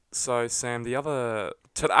So, Sam,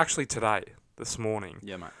 today, this morning,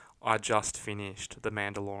 Yeah, mate. I just finished The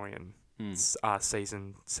Mandalorian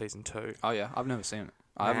season 2. Oh, yeah. I've never seen it.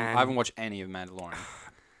 I Man. haven't watched any of Mandalorian.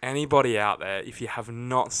 Anybody out there, if you have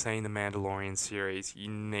not seen the Mandalorian series, you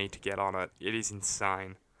need to get on it. It is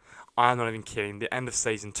insane. I'm not even kidding. The end of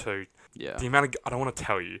season 2, Yeah. the amount of... I don't want to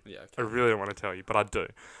tell you. Yeah, I okay. really don't want to tell you, but I do.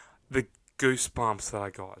 The goosebumps that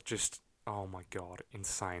I got, just... Oh my god,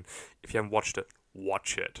 insane. If you haven't watched it,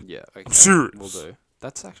 watch it. Yeah, okay. I'm serious. We'll do.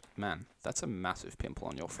 That's actually... Man, that's a massive pimple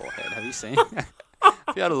on your forehead. Have you seen it?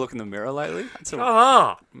 Have you had a look in the mirror lately?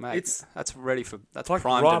 Mate, that's ready for... That's like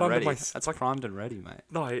primed right and under ready. my... That's primed and ready, mate.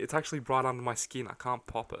 No, it's actually right under my skin. I can't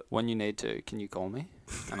pop it. When you need to, can you call me?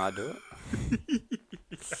 And I do it?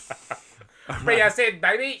 Free us in,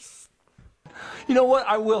 baby. You know what?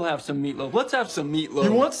 I will have some meatloaf. Let's have some meatloaf.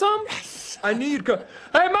 You want some? I knew you'd go.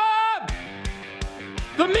 Hey, Mom!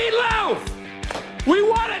 The meatloaf! We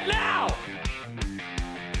want it now!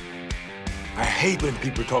 I hate when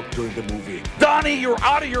people talk during the movie. Donnie, you're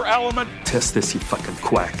out of your element. Test this, you fucking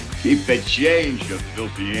quack. Keep the change, you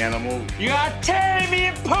filthy animal. You are tearing me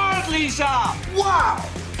apart, Lisa! Wow!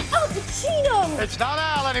 Al Pacino! It's not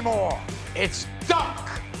Al anymore. It's Dunk.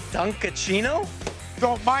 Dunkachino?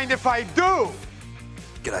 Don't mind if I do.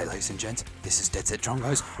 G'day, ladies and gents. This is Dead Set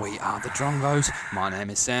Drongos. We are the Drongos. My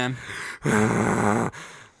name is Sam.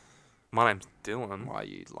 My name's Dylan. Why are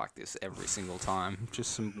you like this every single time?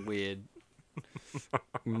 Just some weird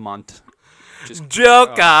munt. Just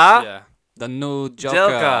Joker! yeah. The new Joker.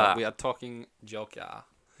 Joker. We are talking Joker.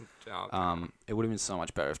 It would have been so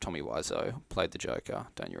much better if Tommy Wiseau played the Joker,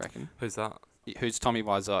 don't you reckon? Who's that? Who's Tommy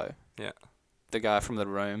Wiseau? Yeah. The guy from The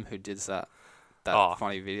Room who did that Oh.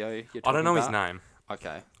 funny video you're talking I don't know his about? name.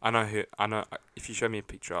 Okay. I know. If you show me a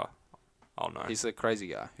picture, I'll know. He's the crazy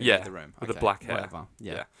guy who Yeah, made The Room. with the Okay, black hair. Whatever.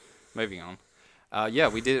 Yeah. Yeah. Moving on.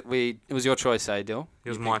 It was your choice, Dill? It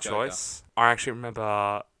was You my picked Joker. choice. I actually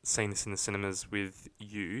remember seeing this in the cinemas with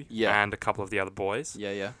you and a couple of the other boys.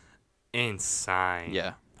 Yeah, yeah. Insane.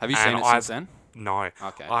 Yeah. Have you And seen it since then? No.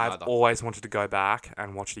 Okay. I've neither. always wanted to go back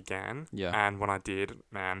and watch it again. Yeah. And when I did,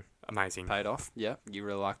 man, amazing. Paid off. Yeah. You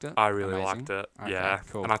really liked it? I really Amazing. liked it. Okay, Yeah.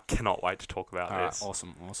 cool. And I cannot wait to talk about Alright, this.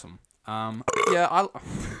 awesome. Yeah,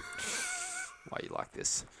 Why you like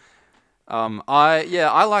this?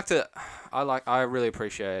 I liked it. I really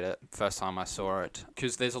appreciate it. First time I saw it,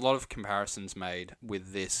 because there's a lot of comparisons made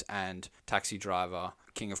with this and Taxi Driver,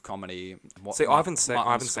 King of Comedy. See, I haven't seen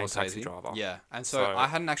Scorsese. Taxi Driver. Yeah, and so I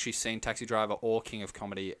hadn't actually seen Taxi Driver or King of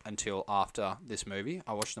Comedy until after this movie.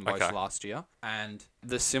 I watched them both Okay. last year, and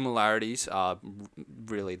the similarities are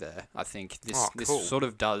really there. I think Oh, this cool. sort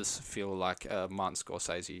of does feel like a Martin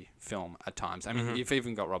Scorsese film at times. I mean, Mm-hmm. you've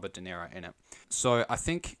even got Robert De Niro in it. So I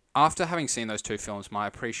think after having seen those two films, my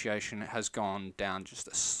appreciation has gone down just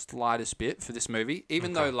the slightest bit for this movie.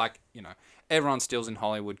 Even though, everyone steals in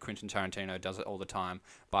Hollywood, Quentin Tarantino does it all the time,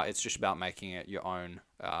 but it's just about making it your own,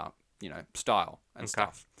 style and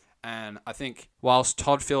stuff. And I think whilst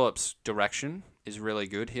Todd Phillips' direction is really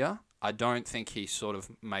good here, I don't think he sort of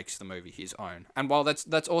makes the movie his own. And while that's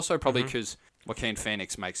also probably because Joaquin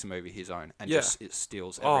Phoenix makes the movie his own and just it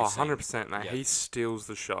steals every scene. 100%, mate. Yeah. He steals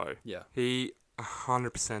the show. Yeah. He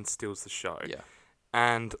 100% steals the show. Yeah.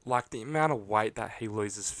 And, the amount of weight that he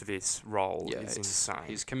loses for this role Yeah, is insane.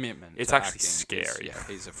 His commitment. It's to actually acting is- scary.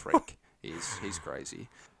 he's a freak. he's crazy.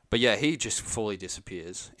 But yeah, he just fully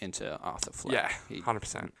disappears into Arthur Fleck. Yeah, He-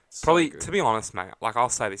 100%. so Probably, good. to be honest, mate, I'll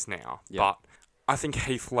say this now, Yeah. but I think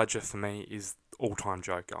Heath Ledger for me is all-time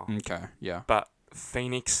Joker. Okay, yeah. But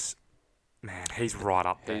Phoenix, man, he's right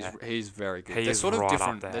up there. He's very good. He they're is sort of right up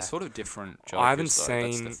different. there. They're sort of different Jokers. I haven't though,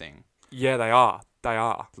 That's the seen- thing. Yeah, they are. They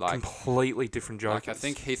are. Like- Completely different Jokers. I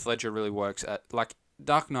think Heath Ledger really works at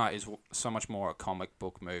Dark Knight is so much more a comic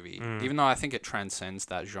book movie. Even though I think it transcends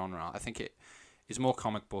that genre, I think it is more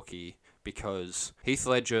comic booky because Heath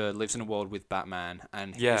Ledger lives in a world with Batman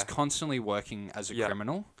and Yeah. he's constantly working as a Yeah.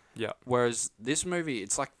 criminal. Yeah. Whereas this movie,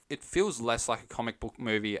 it feels less like a comic book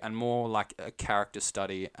movie and more like a character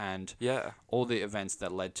study and Yeah. all the events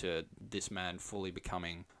that led to this man fully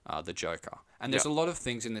becoming the Joker. And there's Yeah. a lot of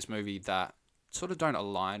things in this movie that sort of don't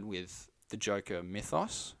align with the Joker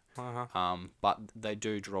mythos, but they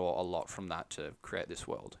do draw a lot from that to create this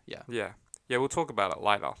world. Yeah. Yeah. Yeah, we'll talk about it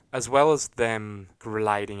later. As well as them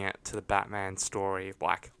relating it to the Batman story,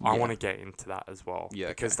 I Yeah. want to get into that as well. Yeah,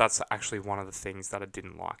 Because okay. that's actually one of the things that I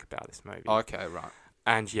didn't like about this movie. Okay, right.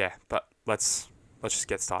 And yeah, but let's just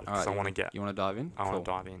get started All because right, I want to You want to dive in? I want Cool.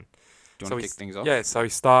 to dive in. Do you So want we to kick things off? Yeah, so we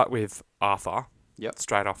start with Arthur. Yep.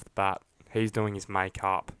 Straight off the bat, he's doing his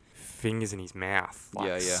makeup, fingers in his mouth, Yeah,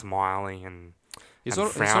 yeah. smiling, and He's, and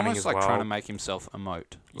he's frowning almost as like well. trying to make himself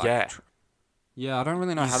emote. Like, Yeah. Yeah, I don't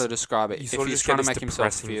really know how to describe it. You If sort of he's just trying get to this make himself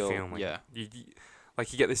depressing feel, feeling. yeah,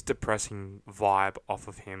 Like you get this depressing vibe off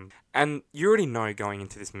of him, and you already know going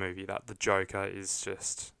into this movie that the Joker is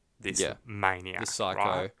just this Yeah. maniac, This psycho,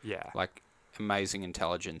 right? Yeah, like amazing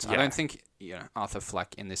intelligence. I Yeah. don't think Arthur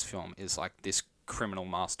Fleck in this film is like this criminal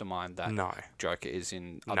mastermind that no, Joker is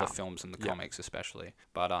in No. other films and the Yeah. comics especially.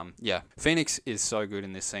 But yeah, Phoenix is so good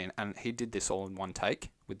in this scene, and he did this all in one take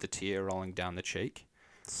with the tear rolling down the cheek.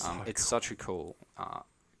 It's such a cool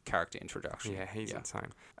character introduction. yeah, he's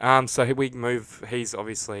insane. So he's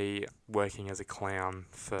obviously working as a clown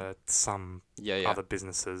for some Yeah. other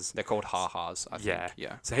businesses. They're called ha-has, I Yeah. think.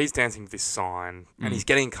 Yeah. So he's dancing with this sign, and he's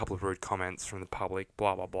getting a couple of rude comments from the public,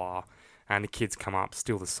 blah blah blah. And the kids come up,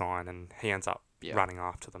 steal the sign, and he ends up running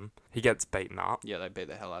after them. He gets beaten up. Yeah, they beat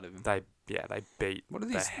the hell out of him. They beat What are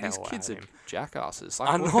the these hell kids out are of him. jackasses.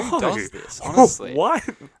 I Like, know. who does this, honestly? Why are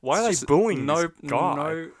It's they just bullying this guy?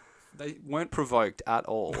 No, they weren't provoked at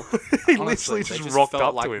all. He Honestly, literally they just rocked felt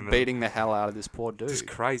up like to him. beating the hell out of this poor dude. It's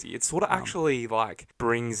crazy. It sort of actually like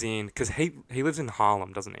brings in because he lives in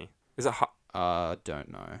Harlem, doesn't he? Is it Don't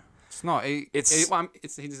know. It's not.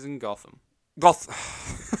 It's- He's in Gotham. Goth?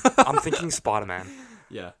 I'm thinking Spider-Man.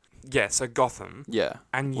 Yeah. Yeah, so Gotham. Yeah.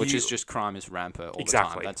 And Which you- is just crime is rampant all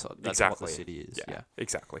Exactly. the time. That's exactly. what the city is. Yeah.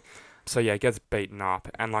 exactly. So yeah, he gets beaten up,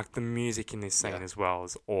 and like the music in this scene Yeah. as well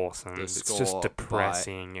is awesome. The It's score just by-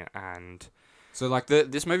 depressing and So like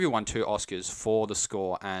this movie won 2 Oscars for the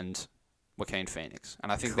score and Joaquin Phoenix,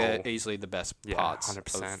 and I think they're Cool. easily the best Yeah, parts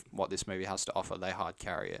 100%. of what this movie has to offer. They hard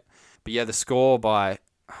carry it. But yeah, the score by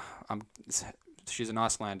she's an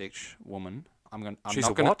Icelandic woman. she's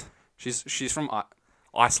not a gonna, what? She's from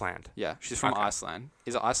Iceland. yeah, she's from Okay. Iceland.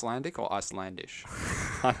 Is it Icelandic or Icelandish?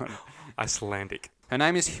 I don't know. Icelandic. Her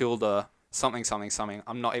name is Hilda something something something.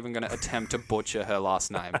 I'm not even going to attempt to butcher her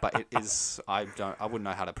last name, but it is I wouldn't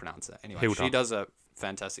know how to pronounce it. Anyway, Hilda. she does a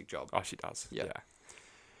fantastic job. Oh, she does. Yeah.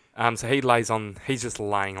 So he's just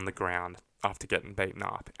laying on the ground after getting beaten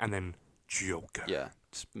up, and then Joker. Yeah,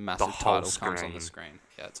 just massive whole title comes on screen. the screen.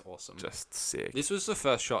 Yeah, it's awesome. Just sick. This was the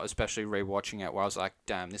first shot, especially rewatching it, where I was like,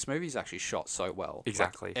 "Damn, this movie's actually shot so well." Like,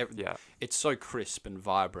 Exactly. Yeah. it's so crisp and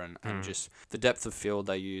vibrant, and just the depth of field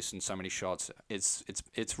they use in so many shots. It's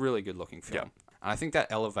really good looking film, and I think that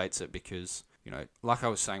elevates it because like I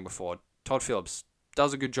was saying before, Todd Phillips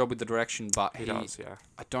does a good job with the direction, but He does, yeah.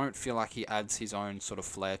 I don't feel like he adds his own sort of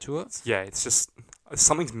flair to it. Yeah, it's just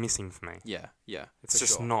something's missing for me. Yeah, It's for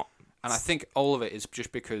just sure. not. And I think all of it is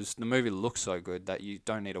just because the movie looks so good that you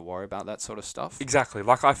don't need to worry about that sort of stuff. Exactly.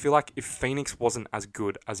 Like I feel like if Phoenix wasn't as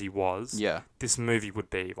good as he was, Yeah. this movie would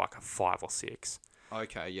be like a 5 or 6.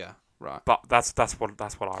 Okay. Yeah. Right. But that's what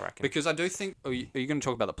I reckon. Because I do think, are you going to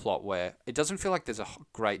talk about the plot where it doesn't feel like there's a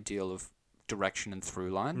great deal of direction and through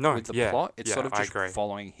line No, with the yeah, plot. It's yeah, sort of I just agree.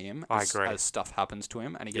 following him I as, agree. as stuff happens to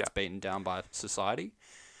him and he gets Yeah. beaten down by society.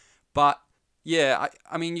 But yeah,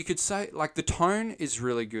 I mean, you could say like the tone is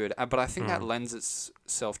really good, but I think Hmm. that lends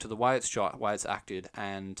itself to the way it's shot, way it's acted,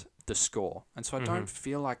 and the score. And so I Mm-hmm. don't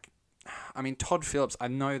feel like, I mean, Todd Phillips, I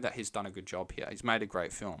know that he's done a good job here. He's made a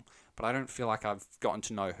great film, but I don't feel like I've gotten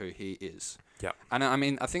to know who he is. Yeah. And I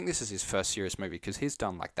mean, I think this is his first serious movie because he's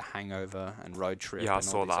done like The Hangover and Road Trip. Yeah, I and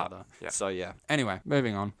all saw these that. Other. Yeah. So yeah. Anyway,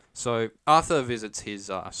 moving on. So Arthur visits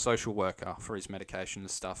his social worker for his medication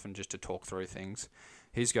and stuff, and just to talk through things.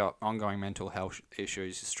 He's got ongoing mental health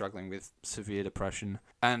issues. He's struggling with severe depression.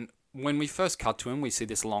 And when we first cut to him, we see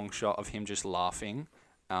this long shot of him just laughing,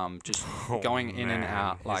 just going in and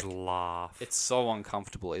out. His Like laugh. it's so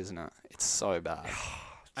uncomfortable, isn't it? It's so bad.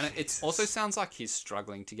 And it also sounds like he's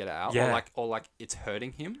struggling to get it out, Yeah. or like it's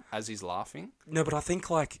hurting him as he's laughing. No, but I think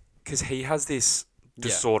like because he has this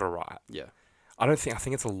disorder, right? Yeah, I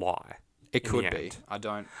think it's a lie. it In could the be. end. I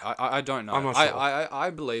don't know. I'm not sure. I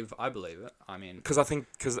believe it. I mean, Because I think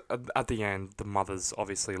at the end the mother's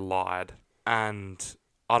obviously lied, and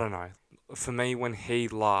I don't know. For me, when he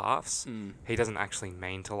laughs, he doesn't actually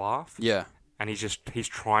mean to laugh, yeah, and he's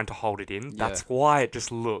trying to hold it in. Yeah. That's why it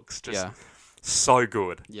just looks yeah, so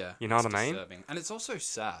good. yeah. You know It's what I mean? disturbing. And it's also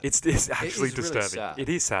sad. It's actually is really disturbing. sad. It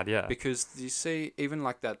is sad, yeah. because you see, even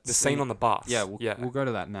like that The scene on the bus. Yeah, we'll go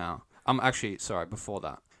to that now. Actually, sorry, before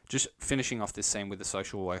that, just finishing off this scene with the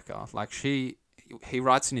social worker. Like he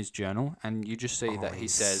writes in his journal, and you just see that he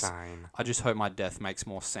says, insane. "I just hope my death makes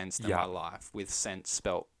more sense than Yeah. my life." With cent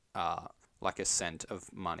spelt like a cent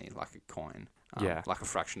of money, like a coin, Yeah. like a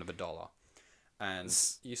fraction of a dollar. And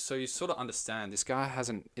you sort of understand this guy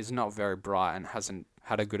is not very bright and hasn't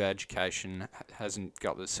had a good education, hasn't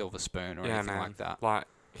got the silver spoon or Yeah, anything man. like that. Like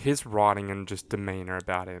his writing and just demeanor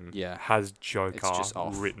about him Yeah. has Joker It's just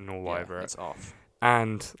off. written all Yeah, over it. It's off.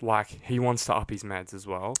 And, like, he wants to up his meds as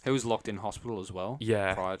well. He was locked in hospital as well.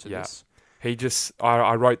 Yeah. Prior to this. He just,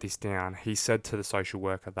 I wrote this down. He said to the social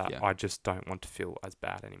worker that Yeah. I just don't want to feel as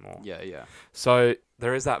bad anymore. Yeah, yeah. So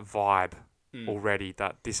there is that vibe already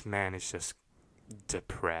that this man is just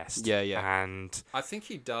depressed. Yeah, yeah. And I think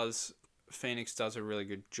Phoenix does a really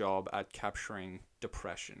good job at capturing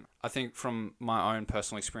depression. I think from my own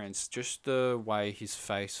personal experience, just the way his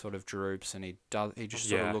face sort of droops and he just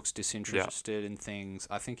sort of looks disinterested in things.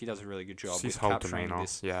 I think he does a really good job his with whole capturing demeanor.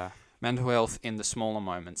 this Yeah. mental health in the smaller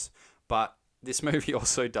moments. But this movie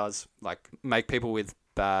also does like make people with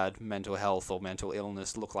bad mental health or mental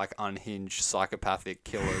illness look like unhinged psychopathic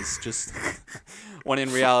killers just when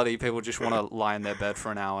in reality people just want to lie in their bed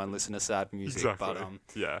for an hour and listen to sad music. Exactly.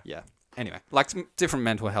 But yeah. Anyway, like some different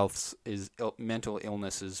mental healths mental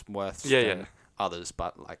illness is worse than others,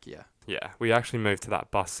 but like Yeah, we actually moved to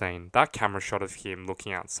that bus scene. That camera shot of him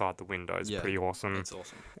looking outside the window is pretty awesome. It's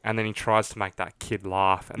awesome. And then he tries to make that kid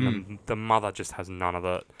laugh, and the mother just has none of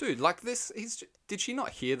it. Dude, like this, did she not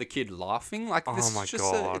hear the kid laughing? Like this Oh my is just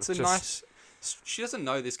God, it's a just- nice. She doesn't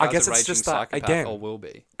know this I guy's guess a it's raging just that, psychopath again, or will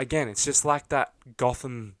be. Again, it's just like that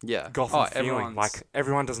Gotham feeling. everyone's- Like,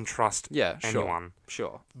 everyone doesn't trust Yeah, sure. anyone.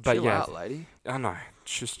 Sure. But Chill yeah. out, lady. I know.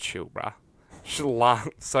 Just chill, bruh. Just laugh.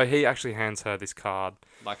 So he actually hands her this card.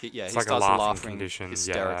 Like, he It's like a starts laughing laughing condition,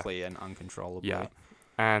 hysterically and uncontrollably. Yeah.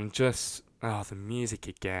 And just, the music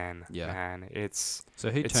again. Yeah. Man, it's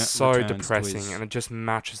So he so returns to depressing, his- and it just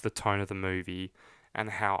matches the tone of the movie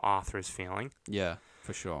and how Arthur is feeling. Yeah,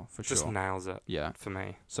 for sure. Just nails it Yeah. for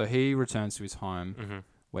me. So he returns to his home Mm-hmm.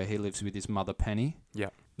 where he lives with his mother, Penny. Yeah.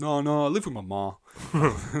 No, I live with my ma.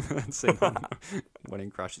 Seen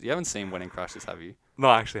Wedding Crashes. You haven't seen Wedding Crashes, have you? No,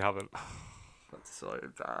 I actually haven't. That's so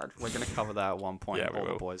bad. We're going to cover that at one point. Yeah, we All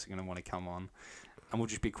the will. boys are going to want to come on. And we'll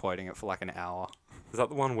just be quoting it for like an hour. Is that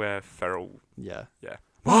the one where Ferrell... Yeah. Yeah.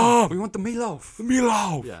 We want the meatloaf.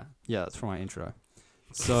 Meatloaf! Yeah. Yeah, that's from my intro.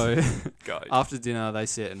 So Guys. after dinner, they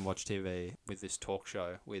sit and watch TV with this talk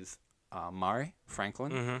show with Murray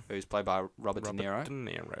Franklin, Mm-hmm. who's played by Robert De Niro. De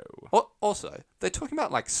Niro. Also, they're talking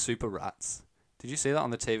about like super rats. Did you see that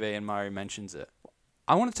on the TV? And Murray mentions it.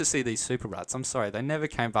 I wanted to see these super rats. I'm sorry, they never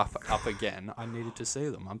came up again. I needed to see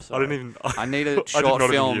them. I'm sorry. I need a did short not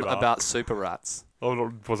even film hear that. about super rats. I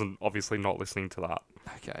wasn't obviously not listening to that.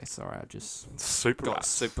 Okay, sorry, I just Super got rats.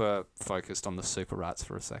 super focused on the super rats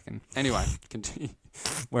for a second. Anyway, continue.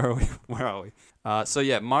 Where are we? So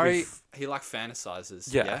yeah, Murray, he like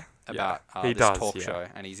fantasizes, Yeah, about he this does, talk yeah. show,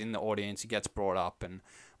 and he's in the audience. He gets brought up, and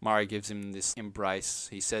Murray gives him this embrace.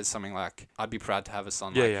 He says something like, "I'd be proud to have a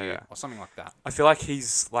son like you," or something like that. I feel like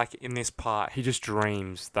he's, like, in this part, he just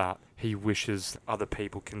dreams that he wishes other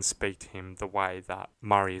people can speak to him the way that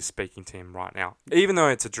Murray is speaking to him right now. Even though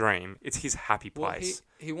it's a dream, it's his happy Well, place.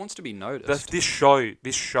 he wants to be noticed. This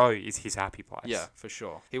show is his happy place. Yeah, for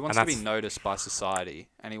sure. He wants And to be that's- noticed by society,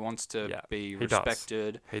 and he wants to be he does.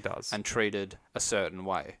 respected He does. and treated a certain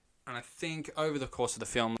way. And I think over the course of the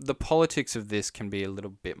film, the politics of this can be a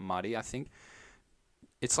little bit muddy, I think.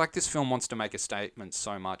 It's like this film wants to make a statement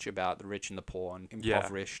so much about the rich and the poor and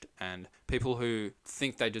impoverished and people who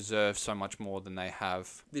think they deserve so much more than they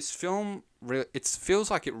have. This film, it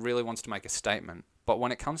feels like it really wants to make a statement, but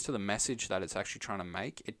when it comes to the message that it's actually trying to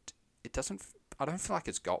make, it doesn't. I don't feel like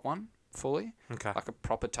it's got one fully, Okay. like a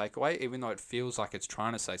proper takeaway. Even though it feels like it's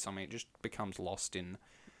trying to say something, it just becomes lost in.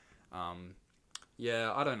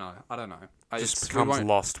 Yeah, I don't know. Just becomes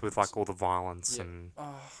lost with, like, all the violence Yeah.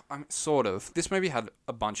 and... Sort of. This movie had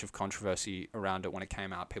a bunch of controversy around it when it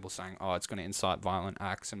came out. People saying, "Oh, it's going to incite violent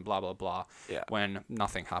acts" and blah blah blah. Yeah. When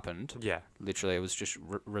nothing happened. Yeah. Literally, it was just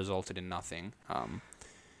resulted in nothing.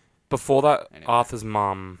 Before that, Anyway. Arthur's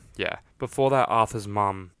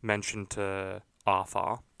mum mentioned to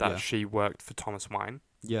Arthur that Yeah. she worked for Thomas Wayne,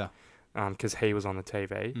 Yeah. because he was on the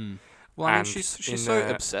TV. Well, I mean, And she's in so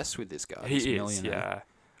the- obsessed with this guy. He this is, millionaire.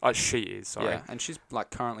 yeah. She is, sorry. Yeah, and she's like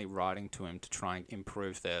currently writing to him to try and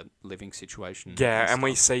improve their living situation. Yeah, and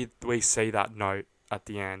we stuff. see that note at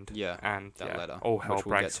the end. Yeah, and that letter, all hell which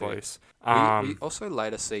we'll breaks get to. loose. We also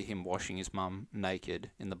later see him washing his mum naked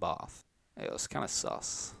in the bath. It was kind of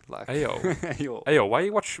sus. Like, Ayo. Ayo. Ayo,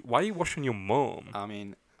 why are you washing your mum? I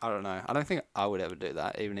mean, I don't know. I don't think I would ever do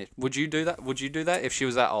that. Even if would you do that? Would you do that if she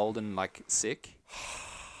was that old and like sick?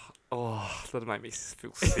 Oh, that'd make me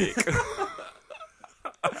feel sick.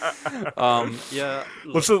 Yeah.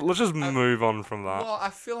 let's just move on from that. Well, I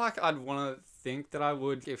feel like I'd want to think that I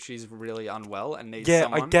would if she's really unwell and needs Yeah, I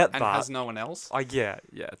someone get and that. has no one else. Yeah,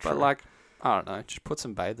 But true. like, I don't know. Just put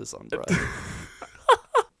some bathers on, bro.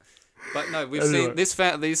 But no, we've Anyway.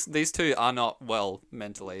 seen these two are not well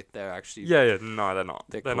mentally. They're actually Yeah, no, they're not.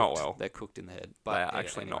 they're not cooked. well. They're cooked in the head. They But are yeah,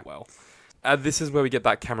 actually anyway. not well. This is where we get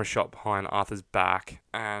that camera shot behind Arthur's back,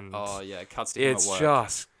 and Oh yeah, it cuts to him it's at work.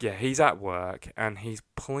 just he's at work and he's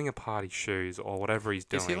pulling apart his shoes or whatever he's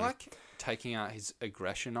doing. Is he like taking out his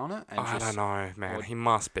aggression on it? And I don't know, man. or- He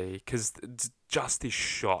must be because just this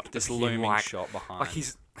shot, this of him, looming like, shot behind. like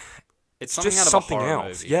he's it's just something out of something a horror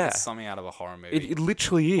else, movie. yeah. It's something out of a horror movie. it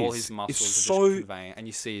literally is. All his muscles it's are so just conveying, and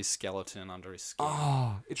you see his skeleton under his skin.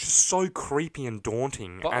 it's just so creepy and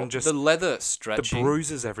daunting, But and just the leather the stretching.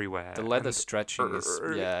 bruises everywhere. The leather and stretching is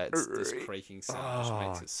it's this creaking sound which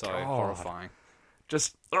makes it so God. horrifying.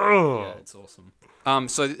 just Yeah, it's awesome.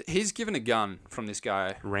 So he's given a gun from this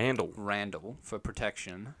guy Randall. for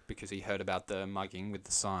protection because he heard about the mugging with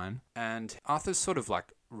the sign, and Arthur's sort of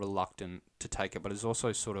like reluctant to take it, but is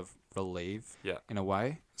also sort of relieved Yeah. in a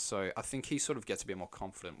way. So I think he sort of gets a bit more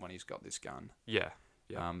confident when he's got this gun. Yeah.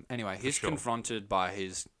 Yeah. Anyway, he's sure. confronted by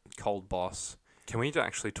his cold boss. Can we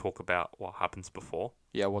actually talk about what happens before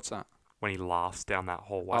Yeah, what's that? when he laughs down that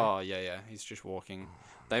hallway? Oh yeah. He's just walking.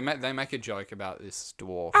 They make a joke about this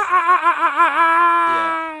dwarf.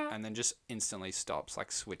 Yeah, and then just instantly stops,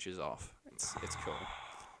 like switches off. It's cool.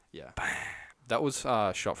 Yeah. That was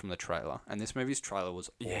shot from the trailer, and this movie's trailer was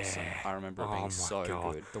awesome. Yeah. I remember it Oh my being so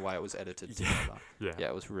God. good, the way it was edited together. Yeah. Yeah,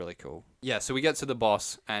 it was really cool. Yeah, so we get to the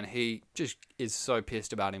boss, and he just is so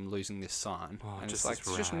pissed about him losing this sign, Oh, and just it's like this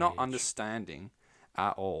it's just not rage. understanding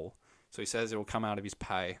at all. So he says it will come out of his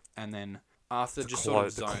pay, and then Arthur just Clo- sort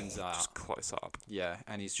of the clo- zones out. Just close up. Yeah,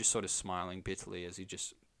 and he's just sort of smiling bitterly as he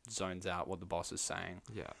just zones out what the boss is saying.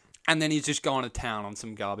 Yeah. And then he's just going to town on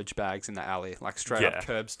some garbage bags in the alley, like straight Yeah. up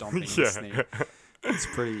curb stomping Yeah. this thing. It's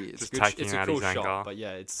pretty. It's Just good. taking It's a out cool his shot, anger. but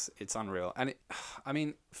yeah, it's unreal. And I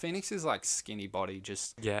mean, Phoenix's like skinny body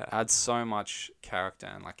just Yeah. adds so much character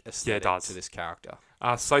and like aesthetic does. to this character.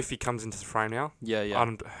 Sophie comes into the frame now. Yeah, yeah.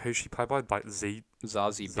 Who's she played by? Like Zazie Beats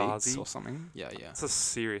Zazie? or something. Yeah, yeah. It's a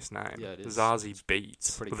serious name. Yeah, it is. Zazie Beats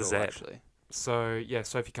It's pretty with cool a Z. actually. So yeah,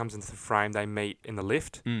 Sophie comes into the frame. They meet in the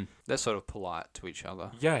lift. They're sort of polite to each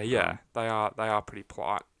other. Yeah. They are pretty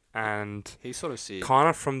polite. And He sort of sees. kind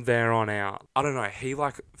of from there on out, I don't know, he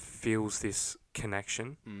like feels this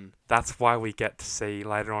connection. That's why we get to see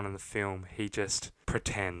later on in the film, he just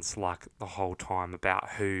pretends like the whole time about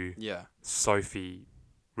who Yeah, Sophie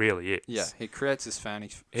really is. yeah. He creates this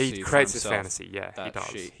fantasy. He for creates this himself fantasy, yeah, he that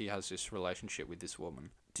does. he has this relationship with this woman.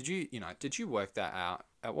 Did you work that out?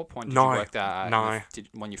 At what point did No, you work that out? no.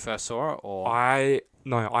 When you first saw it, or I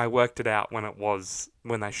worked it out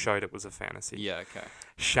when they showed it was a fantasy. yeah, okay.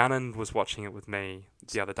 Shannon was watching it with me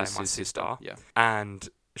the other day, This my is sister, Yeah. and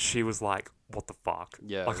she was like, "What the fuck?"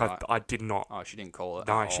 Yeah, like right. I did not. Oh, she didn't call it.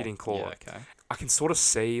 No, at she all. didn't call Yeah, it. Okay. I can sort of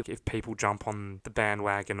see if people jump on the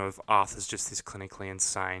bandwagon of Arthur's just this clinically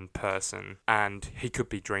insane person and he could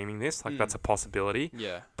be dreaming this, like that's a possibility.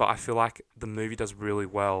 Yeah. But I feel like the movie does really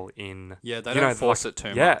well in... Yeah, they you don't know, force like- it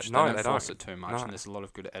too yeah, much. no, They they don't force don't. it too much, No. and there's a lot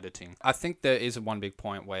of good editing. I think there is one big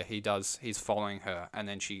point where he's following her, and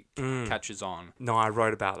then she catches on. No, I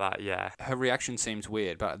wrote about that, yeah. Her reaction seems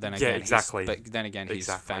weird, but then Yeah, again, exactly. he's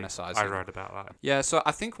Exactly. fantasizing. I wrote about that. Yeah, so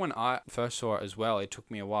I think when I first saw it as well, it took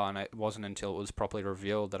me a while, and it wasn't until it was properly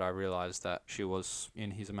revealed that I realized that she was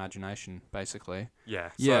in his imagination, basically. Yeah.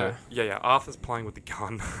 So, Yeah. yeah. Arthur's playing with the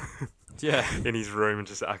gun Yeah. in his room and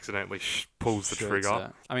just accidentally pulls the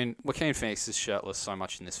trigger. I mean, Joaquin Phoenix is shirtless so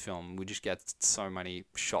much in this film. We just get so many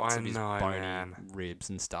shots I of his know, bony man. ribs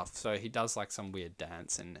and stuff. So he does like some weird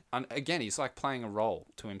dance, and again, he's like playing a role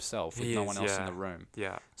to himself with He no is, one else in yeah. the room.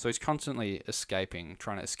 Yeah. So he's constantly escaping,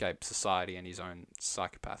 trying to escape society and his own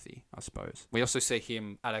psychopathy, I suppose. We also see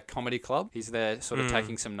him at a comedy club. He's there sort of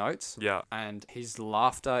taking some notes. Yeah. And his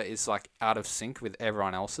laughter is like out of sync with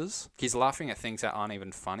everyone else's. He's laughing at things that aren't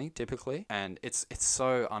even funny typically, and it's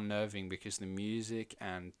so unnerving because the music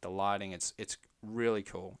and the lighting, it's really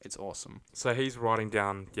cool. It's awesome. So he's writing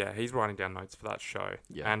down notes for that show.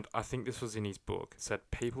 Yeah. And I think this was in his book. It said,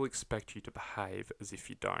 people expect you to behave as if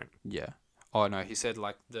you don't. Yeah. Oh no, he said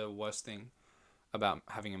like the worst thing about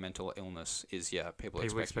having a mental illness is people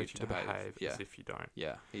expect you to behave. Yeah. as if you don't.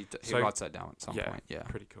 Yeah. He So- writes that down at some Yeah, point. Yeah.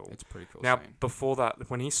 pretty cool. It's a pretty cool. Now, scene. before that,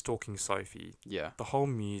 when he's stalking Sophie, Yeah. the whole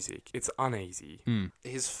music, it's uneasy.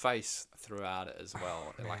 His face throughout it as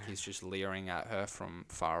well. Like he's just leering at her from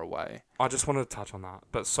far away. I just wanted to touch on that.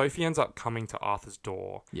 But Sophie ends up coming to Arthur's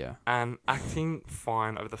door Yeah. and acting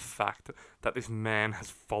fine over the fact that this man has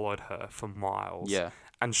followed her for miles. Yeah.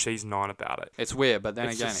 and she's 9 about it. It's weird, but then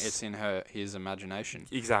It's again, just- it's in his imagination.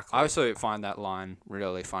 Exactly. I also find that line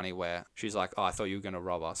really funny where she's like, "Oh, I thought you were going to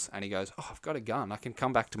rob us." And he goes, "Oh, I've got a gun. I can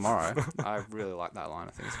come back tomorrow." I really like that line.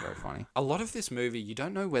 I think it's very funny. A lot of this movie, you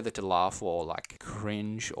don't know whether to laugh or like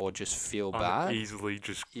cringe or just feel bad. Easily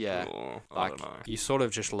just. Yeah. I Like, don't know. you sort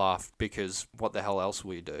of just laugh because what the hell else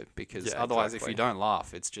will you do? Because Yeah, otherwise, exactly. if you don't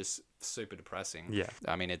laugh, it's just super depressing. Yeah.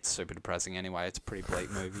 I mean, it's super depressing anyway. It's a pretty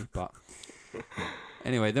bleak movie, but...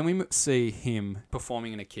 Anyway, then we see him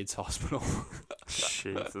performing in a kid's hospital.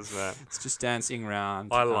 Jesus, man. It's just dancing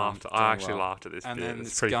around. I laughed. doing I actually well. laughed at this And bit. then It's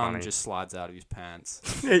this pretty gun funny. just slides out of his pants.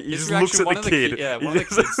 Yeah, he His just looks reaction- at one the of kid. Yeah, He one of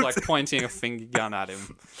the just- kids like pointing a finger gun at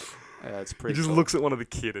him. Yeah, it's He pretty just cool. looks at one of the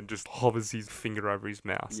kid and just hovers his finger over his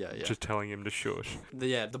mouth. Yeah, yeah. Just telling him to shush.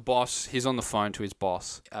 The boss, he's on the phone to his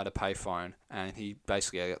boss at a payphone, and he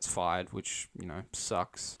basically gets fired, which, you know,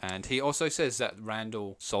 sucks. And he also says that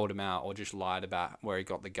Randall sold him out or just lied about where he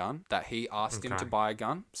got the gun, that he asked him Okay. to buy a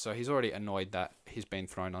gun. So he's already annoyed that he's been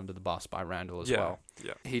thrown under the bus by Randall as Yeah. well.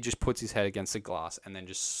 Yeah. He just puts his head against the glass and then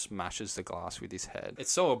just smashes the glass with his head.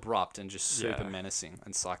 It's so abrupt and just super Yeah. menacing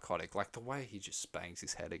and psychotic. Like the way he just bangs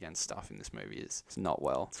his head against stuff in this movie is it's not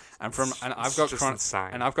well. And I've It's got just chronic insane.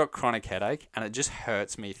 and I've got chronic headache, and it just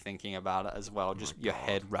hurts me thinking about it as well. Just your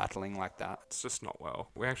head rattling like that. It's just not well.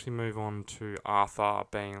 We actually move on to Arthur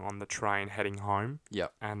being on the train heading home.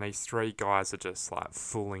 Yep. And these 3 guys are just like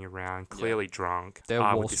fooling around, clearly drunk. They're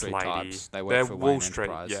Wall with this Street lady. types. They work They're for Wall Wayne Street,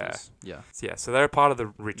 Enterprises. Yeah. Yeah, so they're a part of the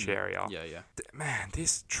rich area. Yeah, yeah. Man,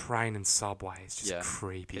 this train and subway is just Yeah.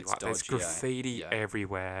 creepy. It's Like there's dodgy, graffiti yeah.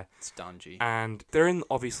 everywhere. It's dungy. And they're in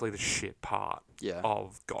obviously the shit part Yeah.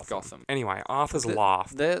 of Gotham. Gotham. Anyway, Arthur's They're-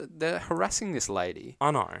 laughed. They're harassing this lady. I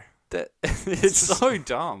know. It's so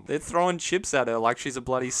dumb. They're throwing chips at her like she's a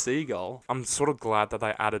bloody seagull. I'm sort of glad that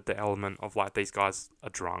they added the element of like these guys are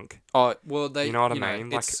drunk. Oh, well, they. You know what I mean?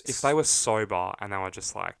 Like it's- if they were sober and they were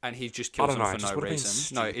just like, and he just I kills don't them know, it for just no would've been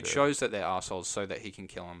reason. No, it stupid. shows that they're assholes so that he can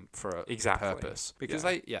kill them for a Exactly. purpose. Because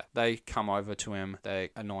Yeah. they come over to him, they're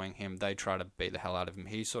annoying him, they try to beat the hell out of him.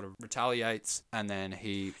 He sort of retaliates, and then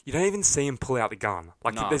he you don't even see him pull out the gun.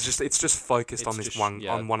 Like No. it's just focused on it's this just, one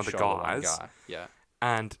yeah, on one of the shoulder one guys, guy. Yeah,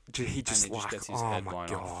 and he and just he like, just gets his oh head my blown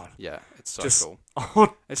god, off. Yeah, it's so just cool.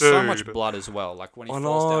 oh, There's dude. so much blood as well. Like when he I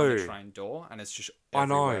falls down the know. train door, and it's just I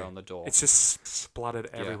everywhere know. on the door. It's just spluttered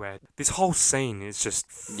everywhere. This whole scene is just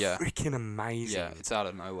Yeah. freaking amazing. Yeah, it's out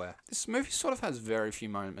of nowhere. This movie sort of has very few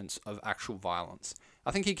moments of actual violence. I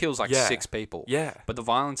think he kills like Yeah. 6 people. Yeah. But the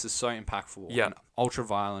violence is so impactful Yeah. and ultra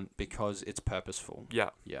violent because it's purposeful. Yeah.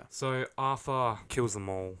 Yeah. So Arthur kills them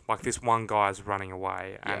all. Like this one guy's running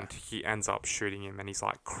away and Yeah. he ends up shooting him and he's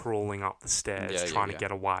like crawling up the stairs Yeah, yeah, trying yeah. to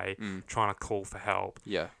get away, trying to call for help.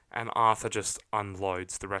 Yeah. And Arthur just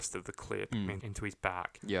unloads the rest of the clip Mm. into his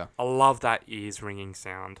back. Yeah. I love that ears ringing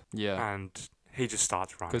sound. Yeah. And he just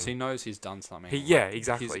starts running. Because he knows he's done something. Yeah, Like,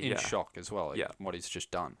 exactly. He's in yeah. shock as well at Yeah. what he's just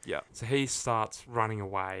done. Yeah. So he starts running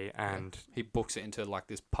away and He books it into like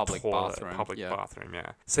this public toilet, bathroom. Public yeah. bathroom,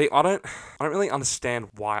 yeah. See, I don't really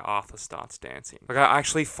understand why Arthur starts dancing. Like, I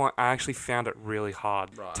actually found it really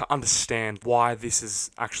hard Right. to understand why this is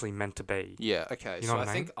actually meant to be. Yeah, okay. You know So what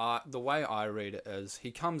I I think the way I read it is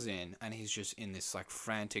he comes in and he's just in this like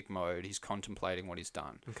frantic mode. He's contemplating what he's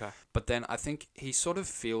done. Okay. But then I think he sort of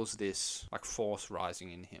feels this like force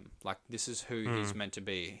rising in him. Like this is who Hmm. he's meant to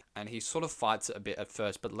be. And he sort of fights it a bit at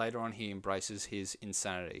first, but later on he embraces his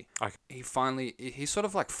insanity. Okay. He sort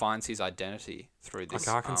of like finds his identity through this.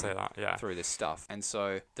 Okay, I can see that, yeah. Through this stuff. And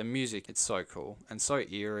so the music, it's so cool and so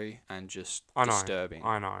eerie and just I know. disturbing.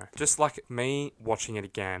 I know. Just like me watching it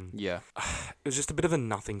again, Yeah. it was just a bit of a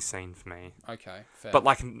nothing scene for me. Okay. Fair. But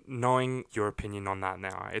like knowing your opinion on that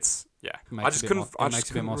now, it's yeah. Makes I a just bit couldn't. more- it I makes just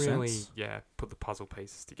a bit couldn't more really sense. put the puzzle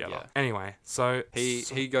pieces together. Yeah. Anyway, so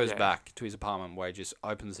He goes yeah. back to his apartment where he just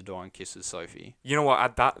opens the door and kisses Sophie. You know what?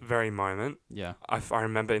 At that very moment, Yeah. I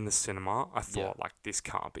remember in the cinema, I Yeah. thought like this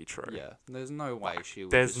can't be true. Yeah. There's no way she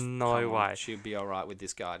would there's just no come on, way. she'd be alright with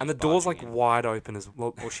this guy. And the just door's barging like in. wide open as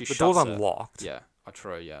well. Or she the door's shuts it. unlocked. Yeah.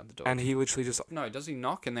 True, yeah. The door. And he literally just No, does he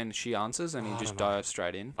knock and then she answers and he I just don't know. dives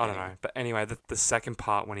straight in? I don't know. But anyway, the second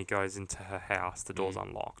part when he goes into her house, the door's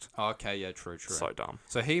unlocked. Oh, okay, yeah, true. So dumb.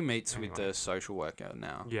 So he meets with Anyway. the social worker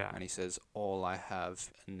now. Yeah. And he says, all I have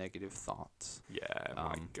are negative thoughts. Yeah,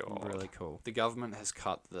 my god. Really cool. The government has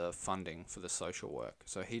cut the funding for the social work,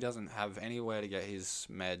 so he doesn't have anywhere to get his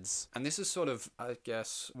meds. And this is sort of, I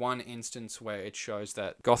guess, one instance where it shows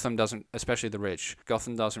that Gotham doesn't, especially the rich,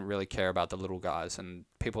 Gotham doesn't really care about the little guys and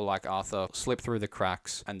people like Arthur slip through the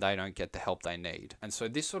cracks and they don't get the help they need. And so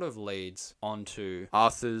this sort of leads onto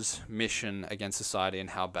Arthur's mission against society and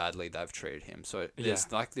how badly they've treated him. So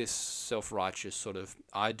there's like this self-righteous sort of,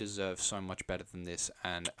 I deserve so much better than this,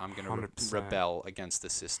 and I'm going to rebel against the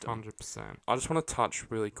system. 100%. I just want to touch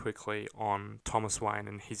really quickly on Thomas Wayne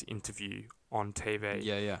and his interview on TV.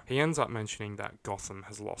 Yeah. He ends up mentioning that Gotham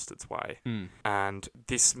has lost its way. And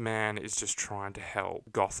this man is just trying to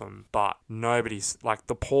help Gotham, but nobody's, like,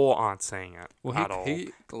 the poor aren't seeing it at all. He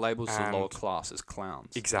labels the lower class as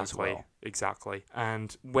clowns. Exactly. As well. Exactly.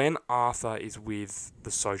 And when Arthur is with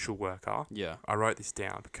the social worker, Yeah. I wrote this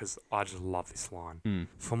down because I just love this line.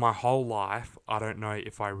 For my whole life, I don't know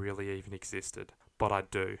if I really even existed, but I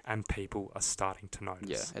do, and people are starting to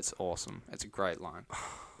notice. Yeah, it's awesome. It's a great line.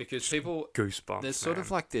 Because people... Goosebumps, There's sort of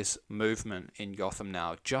like this movement in Gotham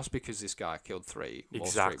now just because this guy killed three Wall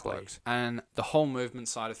Street blokes. And the whole movement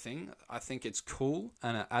side of thing, I think it's cool,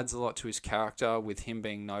 and it adds a lot to his character with him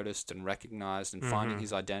being noticed and recognized and finding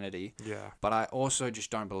his identity. Yeah. But I also just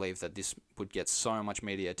don't believe that this would get so much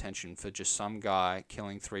media attention for just some guy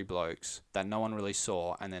killing three blokes that no one really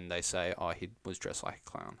saw, and then they say, oh, he was dressed like a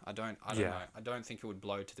clown. I don't know. I don't think it would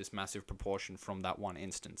blow to this massive proportion from that one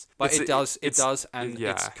instance. But it does, and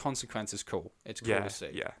its consequence is cool. It's cool to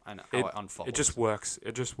see. Yeah. And how it unfolds. It just works.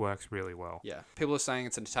 It just works really well. Yeah. People are saying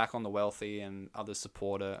it's an attack on the wealthy and others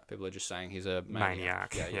support it. People are just saying he's a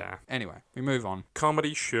maniac. Yeah. Anyway, we move on.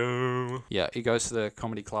 Comedy show. Yeah, he goes to the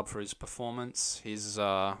comedy club for his performance. His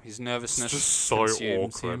nervousness It's just so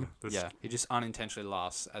consumes awkward. him. Yeah, he just unintentionally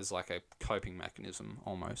laughs as like a coping mechanism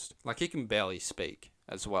almost. Like he can barely speak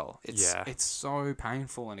as well. It's so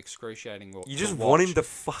painful and excruciating. You just want him to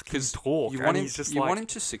fucking talk. You want him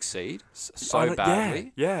to succeed so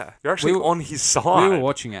badly. Yeah. You're actually on his side. We were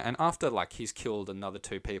watching it, and after like he's killed another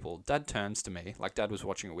two people, Dad turns to me, like Dad was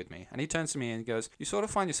watching it with me, and he turns to me and he goes, "You sort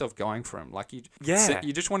of find yourself going for him, like you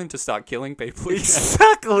just want him to start killing people."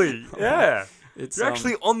 Exactly. Yeah. You're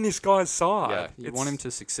actually on this guy's side. Yeah, you want him to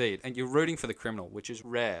succeed. And you're rooting for the criminal, which is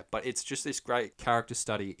rare. But it's just this great character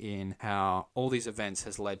study in how all these events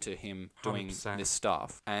has led to him doing 100%. this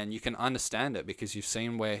stuff. And you can understand it because you've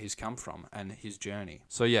seen where he's come from and his journey.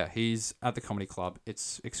 So yeah, he's at the comedy club.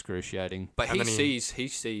 It's excruciating. But he sees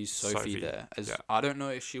Sophie there. I don't know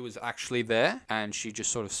if she was actually there and she just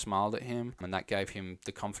sort of smiled at him and that gave him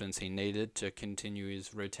the confidence he needed to continue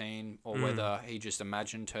his routine, or whether he just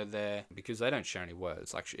imagined her there, because they don't share any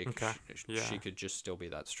words. Like she could just still be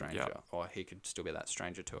that stranger, or he could still be that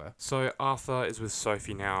stranger to her. So Arthur is with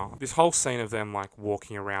Sophie now. This whole scene of them like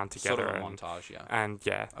walking around together, sort of a montage, yeah. And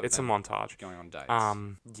it's a montage going on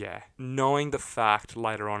dates. Knowing the fact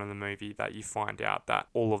later on in the movie that you find out that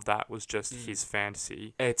all of that was just his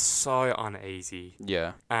fantasy, it's so uneasy.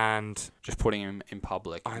 Yeah, and just putting him in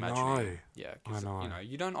public. I know. Yeah, because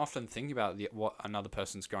you don't often think about what another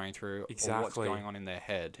person's going through or what's going on in their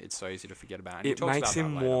head. It's so easy to forget about. And it makes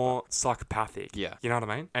him more psychopathic. Yeah. You know what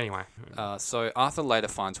I mean? Anyway. So Arthur later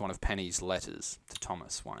finds one of Penny's letters to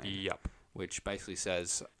Thomas Wayne. Yep. Which basically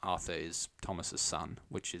says Arthur is Thomas's son,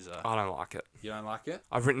 which is I don't like it. You don't like it?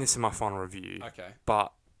 I've written this in my final review. Okay.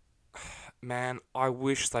 But man, I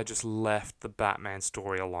wish they just left the Batman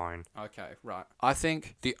story alone. Okay, right. I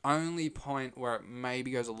think the only point where it maybe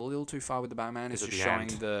goes a little too far with the Batman is just showing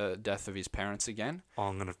the death of his parents again.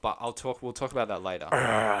 But we'll talk about that later.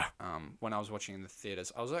 When I was watching in the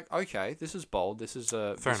theaters, I was like, okay, this is bold. This is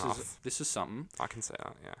this is something. I can say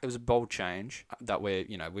that. Yeah. It was a bold change that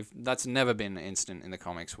that's never been an instant in the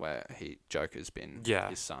comics where Joker's been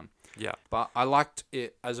his son. Yeah. But I liked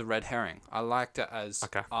it as a red herring. I liked it as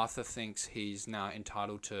Arthur thinks he's now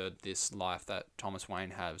entitled to this life that Thomas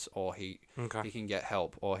Wayne has, or he can get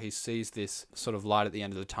help, or he sees this sort of light at the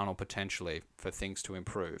end of the tunnel potentially for things to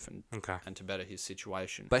improve and to better his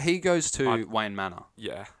situation. But he goes to Wayne Manor.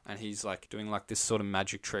 Yeah. And he's like doing like this sort of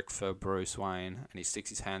magic trick for Bruce Wayne, and he sticks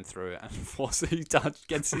his hand through it and puts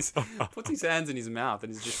his hands in his mouth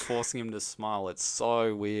and he's just forcing him to smile. It's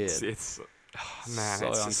so weird. It's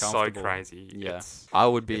just so crazy. Yeah, I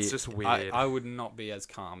would be. It's just weird. I would not be as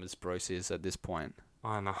calm as Bruce is at this point.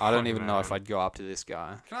 I know. I don't even know if I'd go up to this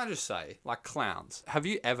guy. Can I just say, like clowns, have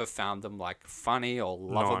you ever found them like funny or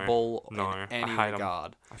lovable in any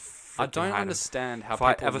regard? I don't understand how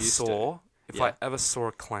people used to. If I ever saw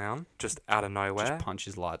a clown just out of nowhere, just punch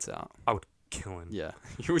his lights out, I would kill him. Yeah,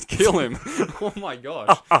 you would kill him. Oh my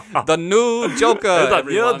gosh, the new Joker. The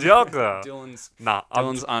new Joker. Dylan's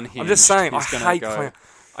unhinged. I'm just saying, I hate clowns.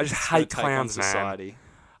 I just hate clowns, man. Society.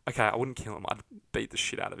 Okay, I wouldn't kill him. I'd beat the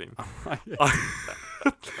shit out of him.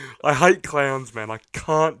 I hate clowns, man. I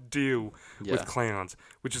can't deal Yeah. with clowns,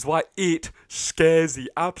 which is why it scares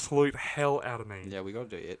the absolute hell out of me. Yeah, we got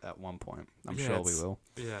to do it at one point. I'm Yeah, sure we it's- will.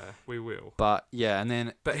 Yeah, we will. But yeah, and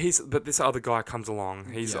then But this other guy comes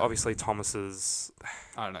along. He's Yeah. obviously Thomas's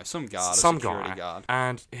I don't know, some guard, some a security guy, guard.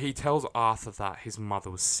 and he tells Arthur that his mother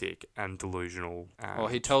was sick and delusional. And Or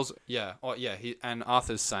he tells, and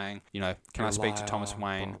Arthur's saying, can I You're speak to liar, Thomas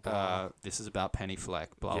Wayne? blah, blah. This is about Penny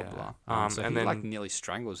Fleck, blah, Yeah. blah, blah. So and he, then- nearly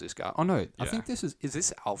strangles this guy. Oh, no, I Yeah. think is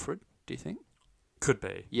this Alfred, do you think? could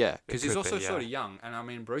be. Yeah, because he's could also be, sort yeah. of young, and I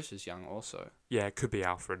mean, Bruce is young also. Yeah, it could be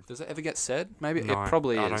Alfred. Does it ever get said? Maybe No, it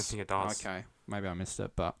probably is. I don't think it does. Okay, maybe I missed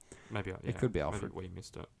it, but Maybe It could be Alfred. Maybe we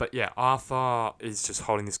missed it. But yeah, Arthur is just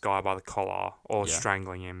holding this guy by the collar or Yeah.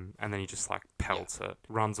 strangling him, and then he just like pelts it,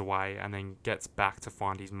 runs away, and then gets back to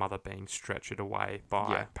find his mother being stretchered away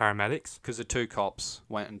by Yeah. paramedics. because the two cops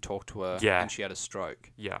went and talked to her, Yeah. and she had a stroke.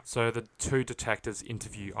 Yeah. So the two detectives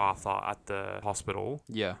interview Arthur at the hospital,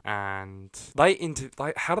 Yeah, and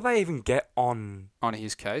how do they even get on on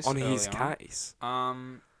his case. his early on. case?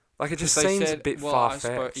 Um, Like it just 'cause they seems a said- bit well, far I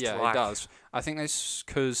suppose- fetched. Yeah, like, it does. I think this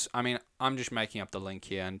because I'm just making up the link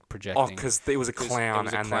here and Oh, projecting. because it was a 'Cause it clown,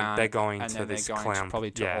 was a and clown, then they're going and to then this they're going clown.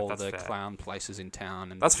 probably to yeah, all that's the fair. clown places in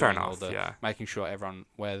town and That's fair doing all enough, the- yeah. making sure everyone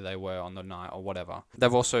where they were on the night or whatever.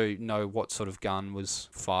 They've also know what sort of gun was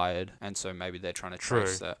fired, and so maybe they're trying to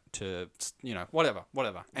trace True. that to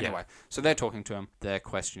whatever. Anyway, so they're talking to him, they're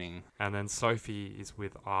questioning. And then Sophie is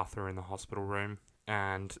with Arthur in the hospital room.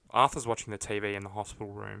 And Arthur's watching the TV in the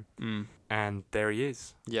hospital room. And there he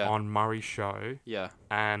is. Yeah. On Murray's show. Yeah,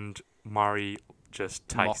 And Murray just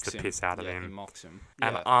takes mocks the him. piss out of He him. mocks him.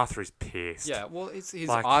 And yeah. Arthur is pissed. Yeah, well, it's his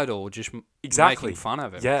Like- idol just Exactly. making fun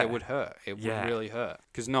of him. Yeah. It would hurt. It would Yeah. really hurt.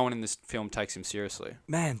 Because no one in this film takes him seriously.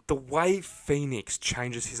 Man, the way Phoenix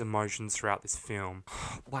changes his emotions throughout this film.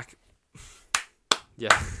 Like,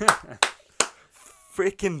 Yeah.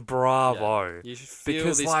 freaking bravo. You feel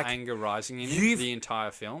Because, this like, anger rising in you've- him the entire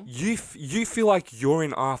film. You feel like you're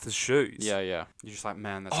in Arthur's shoes. Yeah. You're just like,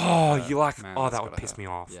 man, that's Oh, gotta hurt. you're like, Man, oh, that's that would gotta piss hurt." me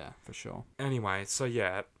off. Yeah, for sure. Anyway, so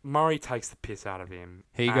yeah, Murray takes the piss out of him.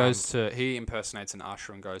 He and- he impersonates an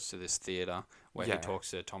usher and goes to this theater where Yeah. he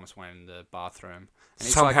talks to Thomas Wayne in the bathroom. And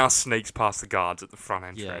he's somehow like, sneaks past the guards at the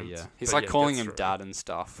front yeah. entrance. He's But like yeah, calling gets him through. dad and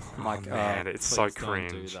stuff. I'm like, man, it's so please don't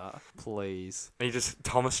do cringe. that, please.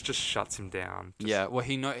 Thomas just shuts him down. Just- Yeah, well,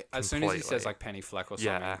 as soon as he says completely. like Penny Fleck or something,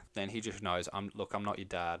 Yeah. then he just knows I'm not your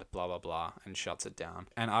dad, blah blah blah, and shuts it down.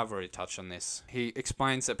 And I've already touched on this. He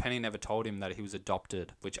explains that Penny never told him that he was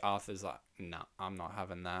adopted, which Arthur's like, no, I'm not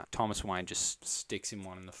having that. Thomas Wayne just sticks him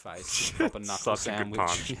one in the face, proper knuckle Such a good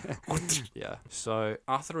sandwich. Yeah. So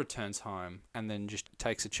Arthur returns home and then just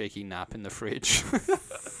takes a cheeky nap in the fridge.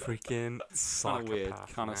 Freaking Kind psychopath. of weird,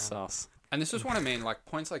 kind man. of sus. And this is what I mean, like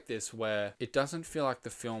points like this where it doesn't feel like the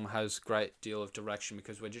film has great deal of direction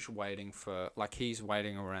because we're just waiting for, like he's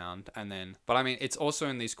waiting around but I mean, it's also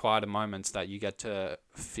in these quieter moments that you get to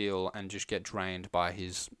feel and just get drained by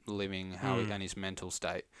his living and his mental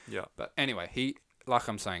state. Yeah. But anyway, like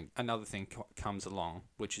I'm saying, another thing comes along,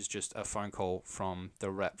 which is just a phone call from the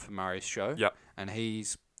rep for Murray's show. Yep. And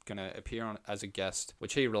he's going to appear on as a guest,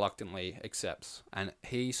 which he reluctantly accepts. And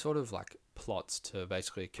he sort of like plots to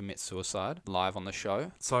basically commit suicide live on the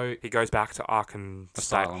show. So he goes back to Arkham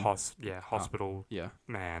State Asylum. Hospital. Yeah.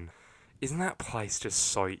 Man, isn't that place just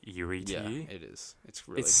so eerie to Yeah, you? it is. It's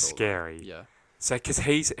really It's cool. scary. Yeah. So, because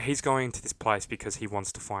he's going to this place because he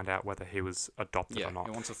wants to find out whether he was adopted Yeah, or not.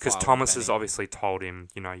 he wants to Because file with Thomas has Penny. obviously told him,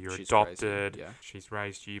 you're She's raised you, adopted. yeah. She's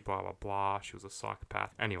raised you. Blah blah blah. She was a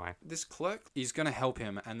psychopath. Anyway, This clerk is going to help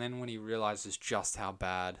him, and then when he realizes just how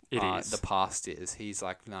bad It is. the past is, he's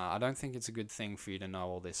like, nah, I don't think it's a good thing for you to know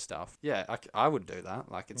all this stuff. Yeah, I would do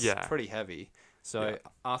that. Like, it's Yeah. pretty heavy. So Yeah.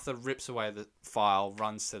 Arthur rips away the file,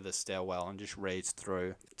 runs to the stairwell, and just reads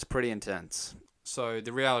through. It's pretty intense. So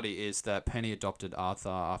the reality is that Penny adopted Arthur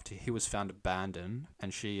after he was found abandoned,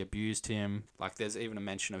 and she abused him. Like, there's even a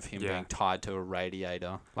mention of him Yeah. being tied to a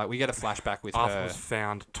radiator. Like, we get a flashback with Arthur her. was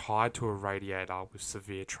found tied to a radiator with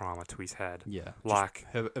severe trauma to his head. Yeah, Like- just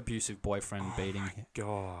her abusive boyfriend beating him.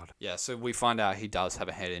 God. Yeah, so we find out he does have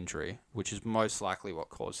a head injury, which is most likely what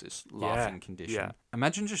caused this laughing condition. yeah.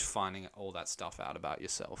 Imagine just finding all that stuff out about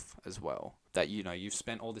yourself as well. That, you've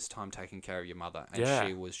spent all this time taking care of your mother, and Yeah.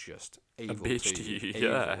 she was just evil bitch to to you. you, Evil.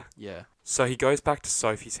 yeah. Yeah. So he goes back to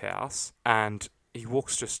Sophie's house and he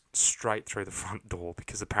walks just straight through the front door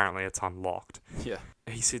because apparently it's unlocked. Yeah.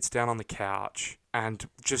 He sits down on the couch, and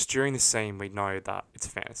just during the scene, we know that it's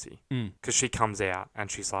fantasy. Because she comes out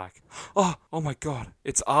and she's like, oh my God,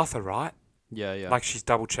 it's Arthur, right? Yeah, yeah. Like she's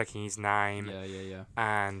double checking his name, yeah.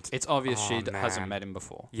 and It's obvious oh, she hasn't man. met him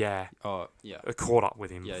before. yeah, Oh, yeah. caught up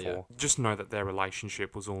with him Yeah, before. Just know that their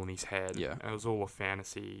relationship was all in his head. Yeah. And it was all a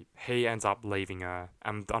fantasy. He ends up leaving her,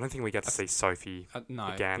 and I don't think we get to see Sophie. No,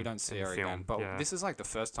 again we don't see in the her film, again. But yeah. this is like the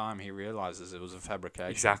first time he realizes it was a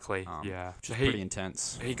fabrication. Exactly. Yeah. Which is He- pretty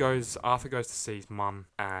intense. Arthur goes to see his mum,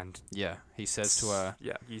 and Yeah, he says to her,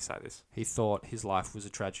 yeah, you say this. he thought his life was a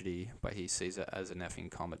tragedy, but he sees it as an effing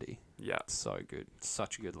comedy. Yeah. So good.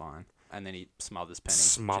 Such a good line. And then he smothers Penny.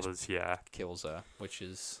 Smothers, yeah. Just kills her, which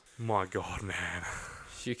is... My God, man.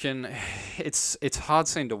 You can... It's a hard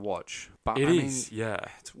scene to watch. But It I is, mean, yeah.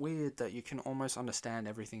 it's weird that you can almost understand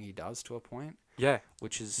everything he does to a point, Yeah.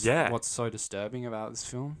 which is Yeah. what's so disturbing about this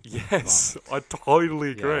film. Yes, I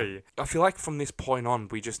totally agree. I feel like from this point on,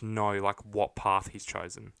 we just know like what path he's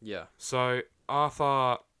chosen. Yeah. So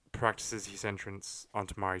Arthur practices his entrance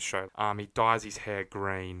onto Murray's show. He dyes his hair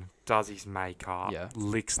green, does his makeup, Yeah.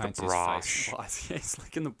 licks the Paints his brush. face white. Yeah, he's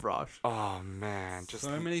licking the brush. Oh man, just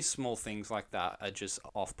So many small things like that are just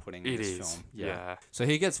off-putting in it this is. film. Yeah. So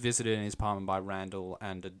he gets visited in his apartment by Randall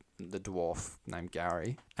and the dwarf named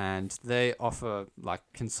Gary, and they offer like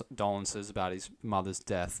condolences about his mother's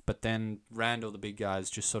death. But then Randall, the big guy, is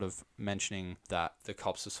just sort of mentioning that the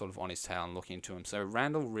cops are sort of on his tail and looking into him. So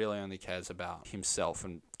Randall really only cares about himself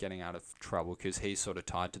and getting out of trouble because he's sort of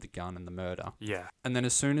tied to the gun and the murder. Yeah. And then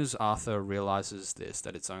as soon as Arthur realizes this,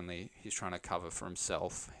 that it's only he's trying to cover for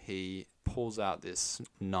himself, he pulls out this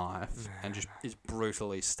knife and just is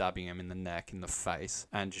brutally stabbing him in the neck, in the face,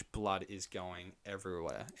 and just blood is going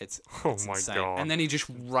everywhere. It's Oh it's my insane. God. And then he just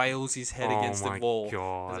rails his head Oh against the my wall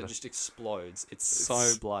God. as it just explodes. It's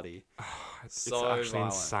so bloody. It's So actually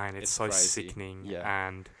violent. insane. It's so crazy. sickening. Yeah.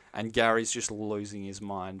 And And Gary's just losing his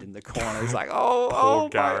mind in the corner. He's like, oh, Poor oh,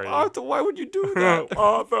 Gary. my Arthur, why would you do that?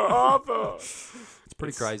 Arthur. It's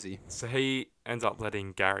pretty crazy. So he ends up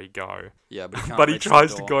letting Gary go. Yeah, but he can't But he reach the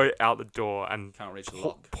tries to door. go out the door and Can't reach the poor,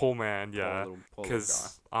 lock. poor man, yeah, little guy.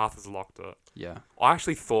 because Arthur's locked it. Yeah. I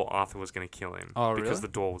actually thought Arthur was going to kill him Oh, because really? the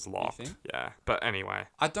door was locked. think? Yeah, but anyway,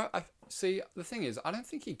 I see. The thing is, I don't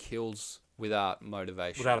think he kills without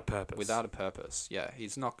motivation. without a purpose. Without a purpose. Yeah,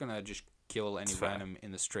 he's not gonna just kill any That's fair. random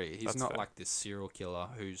in the street. He's That's not fair. like this serial killer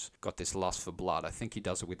who's got this lust for blood. I think he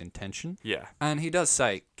does it with intention. Yeah, And he does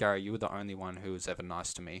say, Gary, you were the only one who was ever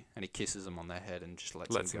nice to me. And he kisses him on their head and just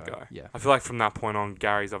lets him go. Yeah. I feel like from that point on,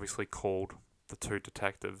 Gary's obviously called the two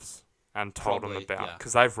detectives and told Probably, them about yeah.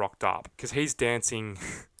 because they've rocked up because he's dancing.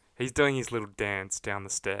 He's doing his little dance down the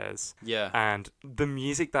stairs, Yeah. and the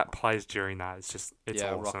music that plays during that is just—it's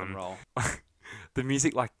yeah, awesome. rock and roll. The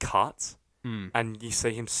music like cuts, Mm. and you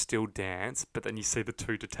see him still dance, but then you see the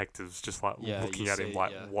two detectives just like Yeah, looking you at him see,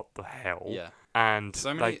 like, yeah. "What the hell?" Yeah. And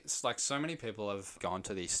So many, it's like so many people have gone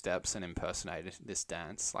to these steps and impersonated this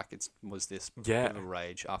dance. Like was this Yeah. bit of a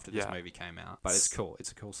rage after this Yeah. movie came out. But it's cool.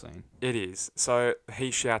 It's a cool scene. it is. So he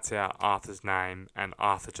shouts out Arthur's name, and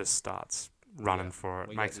Arthur just starts running Yeah. for it,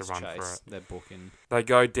 We makes get a this run for chase. it. They're booking. They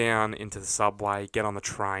go down into the subway, get on the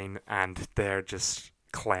train, and they're just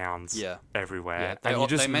clowns Yeah. everywhere. Yeah. and you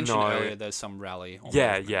just they mentioned know, earlier there's some rally. or yeah,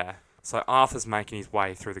 movement. yeah. So Arthur's making his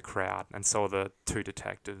way through the crowd, and so are the two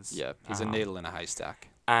detectives. Yeah. He's a needle in a haystack.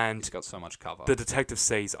 And He's got so much cover. the detective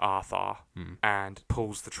sees Arthur Hmm. and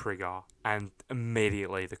pulls the trigger, and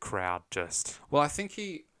immediately the crowd just Well, I think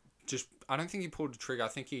I don't think he pulled the trigger. I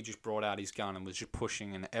think he just brought out his gun and was just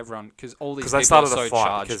pushing, and everyone, because all these because people they started are a so fight.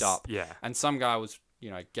 charged Because, up. yeah, And some guy was,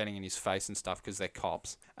 getting in his face and stuff because they're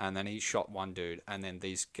cops. And then he shot one dude, and then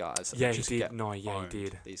these guys Yeah, he just did. get No, yeah, he owned.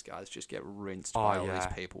 did. These guys just get rinsed Oh, by all yeah.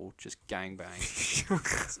 these people, just gangbang.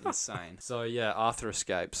 It's insane. So yeah, Arthur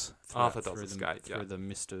escapes. Arthur does escape, through yeah. the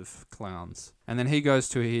mist of clowns, and then he goes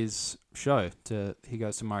to his show. He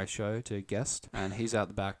goes to Murray's show to guest, and he's out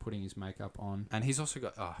the back putting his makeup on, and he's also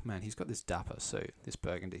got he's got this dapper suit, this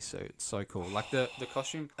burgundy suit. It's so cool. Like the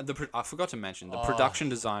costume. I forgot to mention the production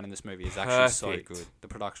design in this movie is actually so Perfect. good. The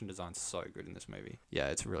production design's so good in this movie. Yeah,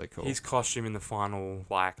 it's really cool. his costume in the final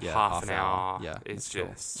Yeah, half an hour. Yeah, is it's cool.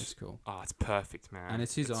 just It's cool. it's perfect, man. And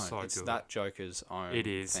it's his own. So it's good. that Joker's own. It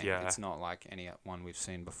is, thing. yeah. It's not like any one we've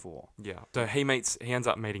seen before. Yeah. So he ends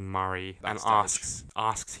up meeting Murray Backstage. and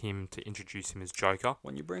asks him to introduce him as Joker.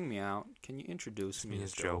 When you bring me out, can you introduce me Me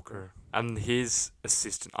as as Joker. And his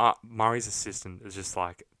assistant, Murray's assistant, is just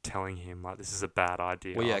like telling him like this is a bad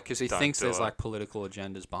idea. Well, yeah, because he Don't thinks do there's it. like political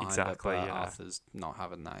agendas behind Exactly, it, but yeah. Arthur's not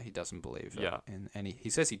having that. He doesn't believe Yeah. in any. He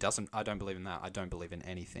says he doesn't. I don't believe in that. I don't believe in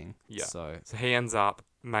anything. Yeah. So So he ends up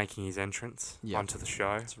making his entrance Yeah. onto the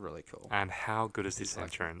show. it's really cool. And how good is this like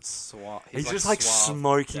entrance? He's He's just like suave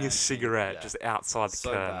smoking a dancing, cigarette yeah. just outside the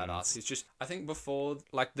So curtains. badass. He's just. I think before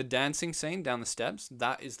like the dancing scene down the steps,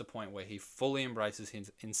 that is the point where he fully embraces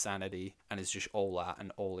his insanity and is just all out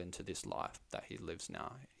and all into this life that he lives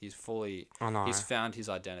now. He's fully. I know. He's found his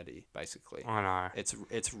identity basically. I know.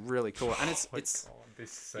 It's really cool and it's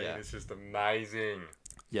This scene yeah. is just amazing.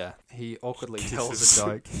 yeah. He awkwardly Kisses. tells a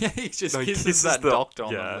joke. Yeah, he just No, he kisses kisses that the- doctor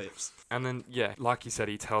on yeah. the lips. And then, yeah, like you said,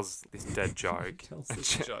 he tells this dead joke. Tells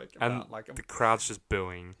this joke and about like the crowd's just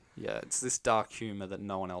booing. yeah, it's this dark humor that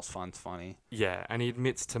no one else finds funny. Yeah, and he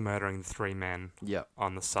admits to murdering the 3 men Yeah.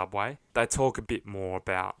 on the subway. They talk a bit more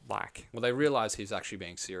about, like... Well, they realize he's actually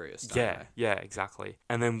being serious. Don't Yeah, they? yeah, exactly.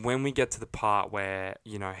 And then when we get to the part where,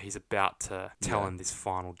 you know, he's about to tell Yeah. him this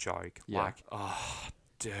final joke, Yeah. like, oh,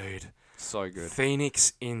 dude... So good.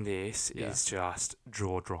 Phoenix in this Yeah. is just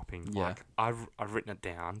jaw-dropping. Yeah. Like, I've written it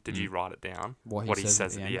down. Did you write it down? What he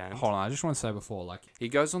says at the end. Hold on, I just want to say before, like he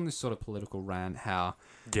goes on this sort of political rant how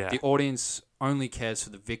Yeah. the audience only cares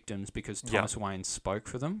for the victims because Yeah. Thomas Wayne spoke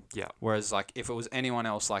for them. Yeah. Whereas, like, if it was anyone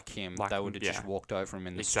else like him, Like they him, would have yeah. just walked over him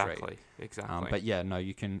in the Exactly. street. Exactly. But yeah, no,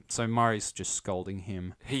 you can. So Murray's just scolding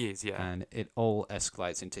him, he is, yeah. and it all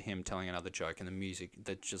escalates into him telling another joke, and the music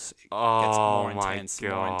that just gets Oh more my intense,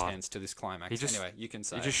 God. to this climax. He just- Anyway, you can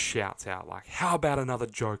say. He just shouts out like, "How about another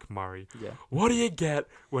joke, Murray? Yeah. What do you get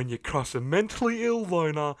when you cross a mentally ill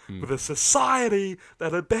loner Hmm. with a society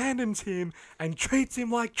that abandons him and treats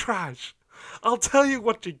him like trash? I'll tell you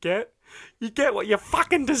what you get. You get what you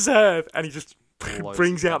fucking deserve." And he just Blows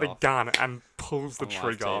brings his out head the off. gun and pulls the on live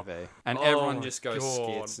trigger. TV. And Oh everyone my just goes God.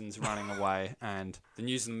 skits and's running away, and the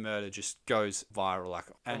news of the murder just goes viral. Like,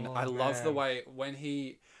 and Oh, I love the man. way when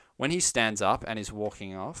he stands up and is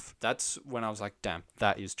walking off. That's when I was like, damn,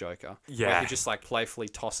 that is Joker. Where Yeah. he just like playfully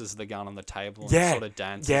tosses the gun on the table and Yeah. sort of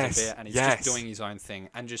dances Yes. a bit, and he's Yes. just doing his own thing,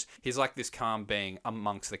 and just he's like this calm being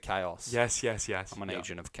amongst the chaos. Yes, yes, yes. I'm an Yeah.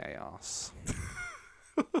 agent of chaos.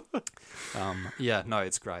 Yeah, no,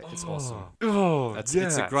 it's great. It's awesome. Oh, It's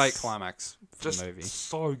a great yes. climax for Just the movie.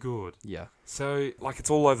 so good. Yeah. So, like, it's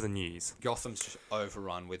all over the news. Gotham's just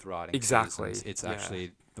overrun with rioting. Exactly, citizens. It's yeah.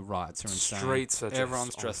 actually the riots are insane. Streets are just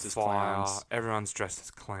Everyone's on dressed as fire. clowns. Everyone's dressed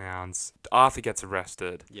as clowns. Arthur gets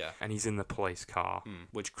arrested. Yeah. And he's in the police car.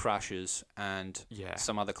 Which crashes, and Yeah.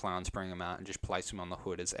 some other clowns bring him out and just place him on the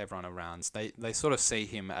hood as everyone around. They sort of see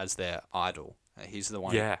him as their idol. He's the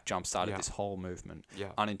one Yeah. who jump-started Yeah. this whole movement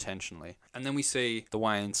Yeah. unintentionally. And then we see the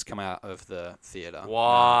Waynes come out of the theatre.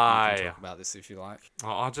 Why? You can talk about this if you like.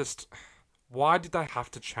 Why did they have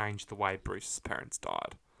to change the way Bruce's parents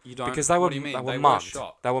died? You don't. Because they were what do you mean? they were They mugged.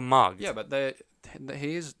 shot. They were mugged. Yeah, but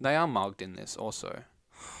they are mugged in this also.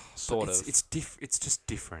 Sort of. It's just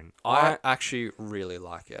different. I actually really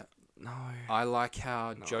like it. no. I like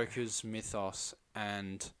how Joker's mythos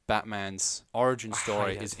and Batman's origin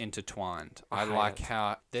story hate is it. intertwined. I I hate like it.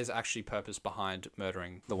 how there's actually purpose behind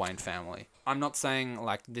murdering the Wayne family. I'm not saying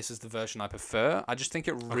like this is the version I prefer. I just think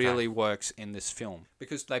it really works in this film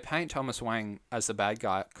because they paint Thomas Wayne as the bad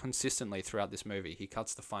guy consistently throughout this movie. He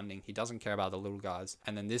cuts the funding. He doesn't care about the little guys.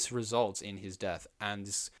 And then this results in his death and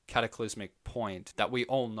this cataclysmic point that we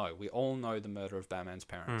all know. We all know the murder of Batman's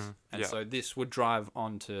parents. And yeah. so this would drive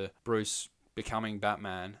on to Bruce becoming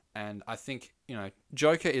Batman. And I think,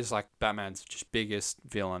 Joker is like Batman's just biggest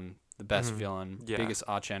villain, the best villain, Yeah. biggest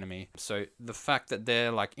archenemy. So the fact that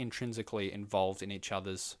they're like intrinsically involved in each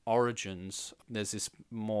other's origins, there's this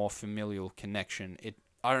more familial connection.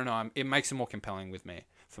 I don't know, it makes it more compelling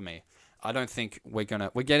for me. I don't think we're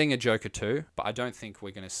getting a Joker 2, but I don't think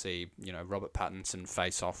we're gonna see, Robert Pattinson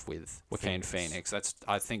face off with Joaquin Phoenix.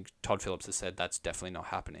 I think Todd Phillips has said that's definitely not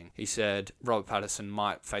happening. He said Robert Pattinson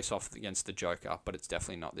might face off against the Joker, but it's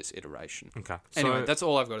definitely not this iteration. Okay. Anyway, So- that's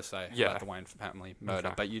all I've got to say Yeah. about the Wayne family murder.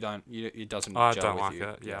 Okay. But it doesn't I gel don't with like you.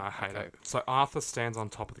 it. Yeah, I hate okay. it. So Arthur stands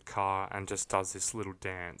on top of the car and just does this little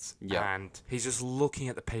dance. Yeah. And he's just looking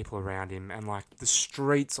at the people around him and like the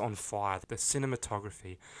streets on fire, the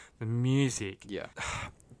cinematography, the music, Yeah.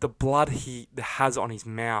 the blood he has on his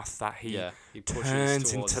mouth that he pushes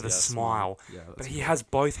turns towards into the smile. smile. Yeah, But that's he cool. has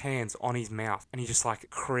both hands on his mouth and he just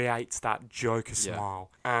like creates that Joker Yeah.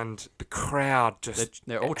 smile. And the crowd just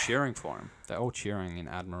They're all cheering for him. They're all cheering in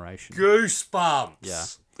admiration. goosebumps. Yeah.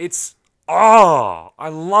 It's I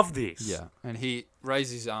love this. Yeah, and he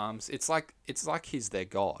raises his arms. It's like he's their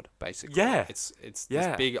god, basically. Yeah. It's Yeah.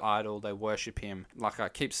 this big idol. They worship him. Like I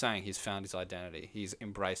keep saying, he's found his identity. He's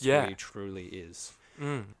embraced Yeah. who he truly is.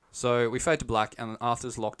 So we fade to black, and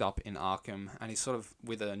Arthur's locked up in Arkham, and he's sort of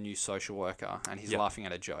with a new social worker, and he's laughing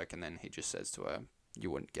at a joke, and then he just says to her,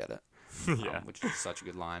 "You wouldn't get it," which is such a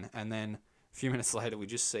good line. And then a few minutes later, we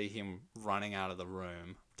just see him running out of the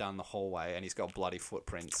room down the hallway, and he's got bloody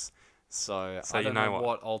footprints. So I don't know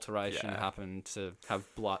what alteration happened to have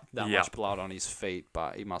much blood on his feet,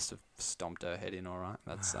 but he must have stomped her head in. All right,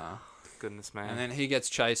 that's. Goodness, man. And then he gets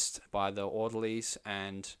chased by the orderlies,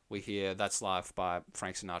 and we hear "That's Life" by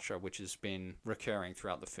Frank Sinatra, which has been recurring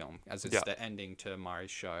throughout the film, as it's the ending to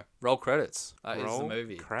Murray's show. Roll credits. That is the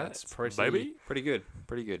movie. Credits, That's pretty good.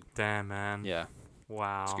 Pretty good. Damn, man. Yeah.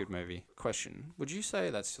 Wow. It's a good movie. Question. Would you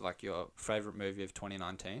say that's like your favourite movie of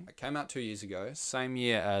 2019? It came out 2 years ago, same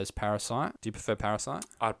year as Parasite. Do you prefer Parasite?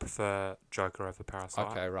 I'd prefer Joker over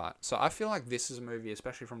Parasite. Okay, right. So I feel like this is a movie,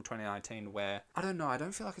 especially from 2019, where, I don't know, I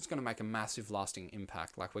don't feel like it's going to make a massive lasting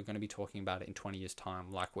impact. Like we're going to be talking about it in 20 years'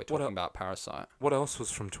 time, like we're talking about Parasite. What else was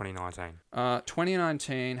from 2019?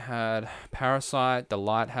 2019 had Parasite, The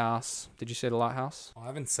Lighthouse. Did you see The Lighthouse? I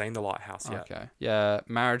haven't seen The Lighthouse yet. Okay. Yeah,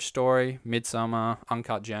 Marriage Story, Midsummer,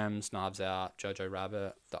 Uncut Gems, Knives Out, Jojo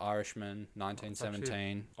Rabbit, The Irishman,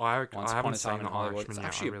 1917. I Once Upon haven't a Time seen in The Hollywood. Irishman It's yet.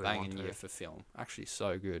 actually I really a banging want to. year for film. Actually,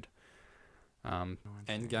 so good.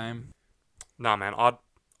 Endgame. Nah, man.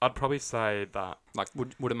 I'd probably say that. Like,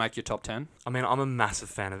 would it make your top 10? I mean, I'm a massive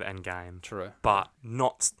fan of Endgame, True. but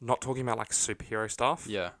not talking about like superhero stuff.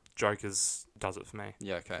 Yeah. Joker's does it for me.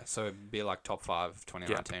 Yeah, okay. So it'd be like top 5 of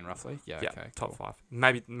 2019, roughly? Yeah, okay. Top Cool.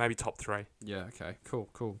 5. Maybe top 3. Yeah, okay.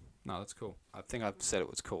 Cool. No, that's cool. I think I said it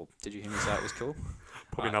was cool. Did you hear me say it was cool?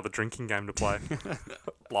 Probably another drinking game to play.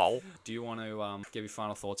 Lol. Do you want to give your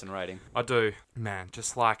final thoughts and rating? I do. Man,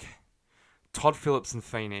 just like Todd Phillips and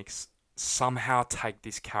Phoenix somehow take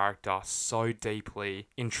this character so deeply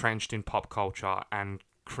entrenched in pop culture and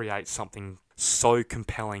create something so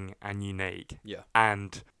compelling and unique. Yeah.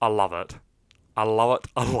 And I love it. I love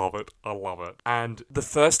it. And the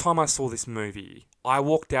first time I saw this movie, I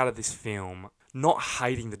walked out of this film not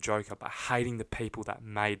hating the Joker, but hating the people that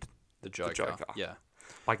made The Joker. Joker. Yeah.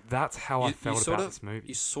 Like, that's how I felt about this movie.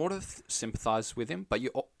 You sort of sympathise with him, but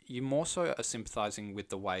you more so are sympathising with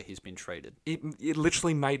the way he's been treated. It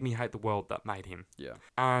literally made me hate the world that made him. Yeah.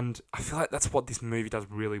 And I feel like that's what this movie does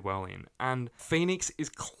really well in. And Phoenix is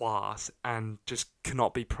class and just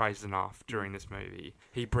cannot be praised enough during this movie.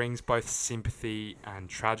 He brings both sympathy and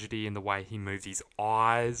tragedy in the way he moves his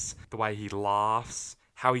eyes, the way he laughs,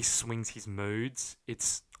 how he swings his moods.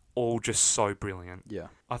 It's all just so brilliant. Yeah.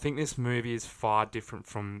 I think this movie is far different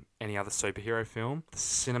from any other superhero film. The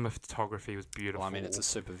cinematography was beautiful. Well, I mean, it's a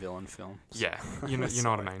supervillain film. Yeah, you know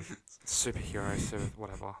what I mean. Superhero,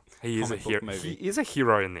 whatever. He is a Comic book hero. movie. He is a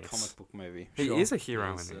hero in this. Comic book movie. He Sure. is a hero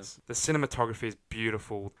He in is, this. The cinematography is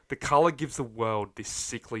beautiful. The color gives the world this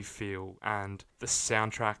sickly feel, and the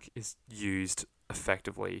soundtrack is used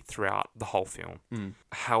effectively throughout the whole film.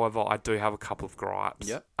 However, I do have a couple of gripes.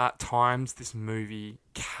 Yep. At times, this movie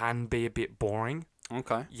can be a bit boring.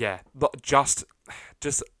 Okay. Yeah, but just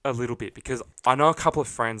a little bit, because I know a couple of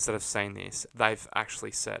friends that have seen this. They've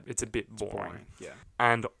actually said it's a bit boring. Yeah.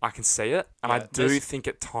 And I can see it, and Yeah, I do there's- think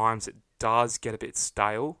at times it does get a bit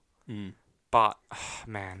stale. But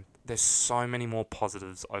man, there's so many more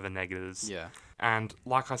positives over negatives. Yeah. And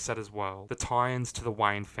like I said as well, the tie-ins to the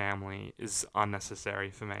Wayne family is unnecessary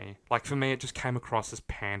for me. Like, for me, it just came across as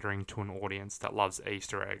pandering to an audience that loves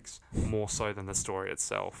Easter eggs more so than the story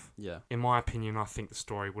itself. Yeah. In my opinion, I think the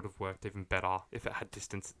story would have worked even better if it had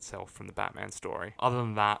distanced itself from the Batman story. Other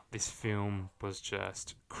than that, this film was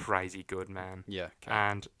just crazy good, man. Yeah. Okay.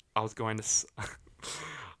 And I was going to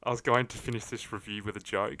I was going to finish this review with a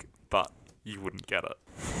joke, but you wouldn't get it.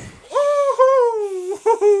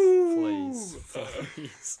 Please.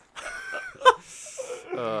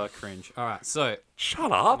 Cringe. All right, so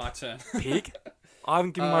Shut up, my turn. pig. I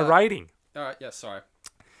haven't given my rating. All right, yeah, sorry.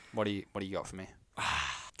 What do you got for me?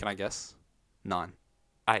 Can I guess? 9.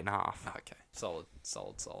 8.5. Okay, solid.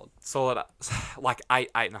 Solid, like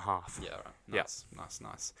 8.5. Yeah, right.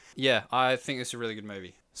 Nice. Yeah, I think it's a really good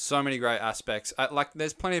movie. So many great aspects.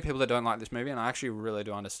 There's plenty of people that don't like this movie, and I actually really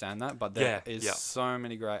do understand that. But there is so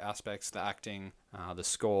many great aspects: the acting, the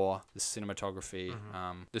score, the cinematography.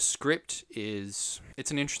 The script it's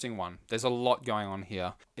an interesting one. There's a lot going on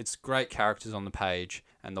here. It's great characters on the page,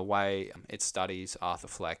 and the way it studies Arthur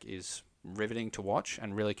Fleck is riveting to watch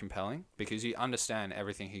and really compelling, because you understand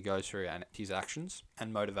everything he goes through and his actions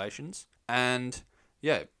and motivations. And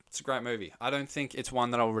yeah, it's a great movie. I don't think it's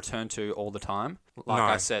one that I'll return to all the time. Like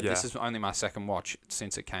I said, this is only my second watch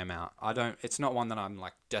since it came out. It's not one that I'm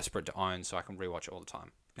like desperate to own so I can rewatch it all the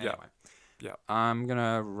time. Anyway. Yeah. I'm going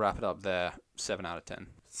to wrap it up there. 7 out of 10.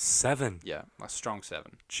 7. Yeah, a strong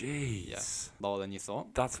 7. Jeez. Yeah, lower than you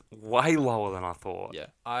thought. That's way lower than I thought. Yeah,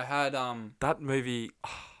 I had That movie,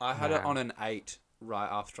 I had it man. on an 8 right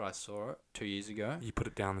after I saw it 2 years ago. You put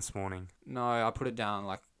it down this morning. No, I put it down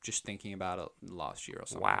like just thinking about it last year or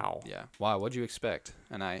something. Wow. Yeah. Why? What'd you expect?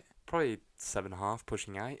 An 8? Probably 7.5,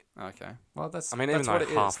 pushing 8. Okay. Well, that's. I mean, that's even what though it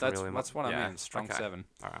is. half That's really that's what I yeah, mean. Strong okay. 7.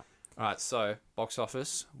 All right. All right. So box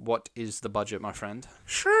office. What is the budget, my friend?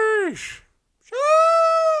 Sheesh.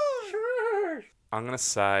 I'm going to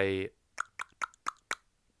say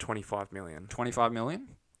 25 million. 25 million.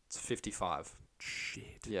 It's 55. Shit.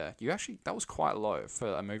 Yeah. You actually that was quite low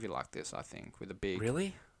for a movie like this. I think with a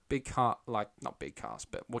Really? big not big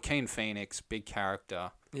cast, but Joaquin Phoenix, big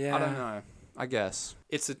character. Yeah. I don't know. I guess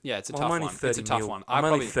it's a Well, tough I'm only one. 30 It's a tough mil. one. I'm I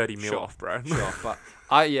only probably 30 mil sure, off, bro. Sure, but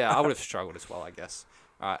I would have struggled as well, I guess.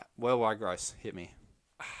 All right, worldwide gross, hit me.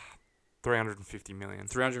 350 million.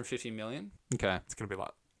 350 million. Okay, It's going to be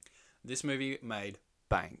like, this movie made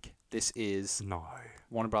bank. This is no.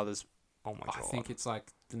 Warner Brothers. Oh my I God. think it's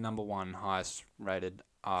like the #1 highest rated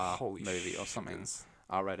Holy movie or something. shitters.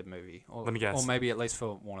 R-rated movie. Or, Let me guess. Or maybe at least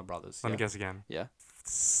for Warner Brothers. Let me guess again. Yeah.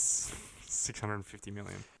 650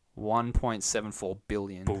 million. 1.74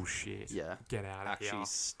 billion. Bullshit. Yeah. Get out of Actually here.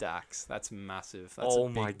 stacks. That's massive. That's Oh a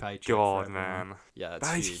big my paycheck God, for everyone. man. Yeah, it's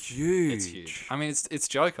That is huge. It's huge. huge. I mean, it's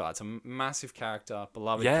Joker. It's a massive character,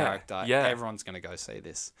 beloved Yeah, character. yeah. Everyone's gonna go see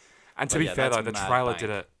this. And to But be yeah, fair, that's though, the mad trailer bank. did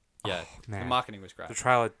it. Yeah, Oh, the man. marketing was great. The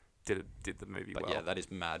trailer did the movie But well. yeah, that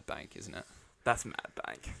is mad bank, isn't it? That's mad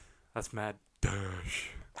bank. That's mad dash.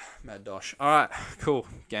 Mad dosh. All right, cool.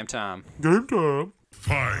 Game time. Game time.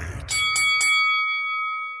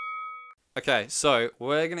 Okay, so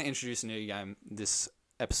we're gonna introduce a new game this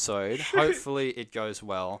episode. Hopefully, it goes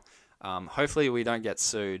well. Hopefully, we don't get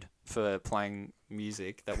sued for playing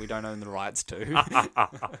music that we don't own the rights to.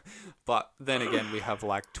 But then again, we have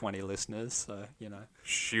like 20 listeners, so you know.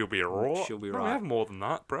 She'll be right. She'll be Bro, right. We have more than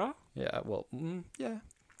that, bro. Yeah, well, yeah,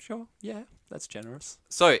 sure, yeah, that's generous.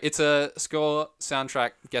 So it's a score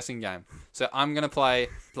soundtrack guessing game. So I'm gonna play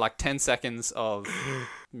like 10 seconds of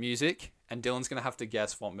music, and Dylan's gonna have to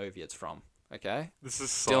guess what movie it's from. Okay? This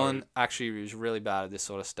is so... Dylan actually is really bad at this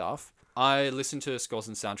sort of stuff. I listen to scores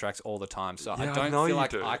and soundtracks all the time, so Yeah, I I don't know feel you like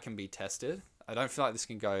do. I can be tested. I don't feel like this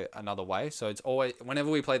can go another way. So it's always whenever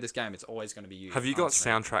we play this game, it's always going to be you. Have you got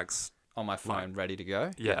answering soundtracks? on my phone ready to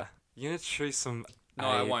go? Yeah. You need to choose some... No,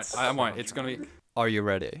 I won't. I won't. It's going to be. Are you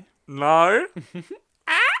ready? No?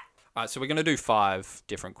 Alright, so we're going to do 5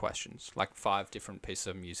 different questions, like 5 different pieces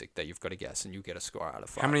of music that you've got to guess, and you get a score out of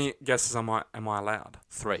 5. How many guesses am I allowed?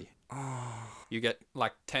 3. You get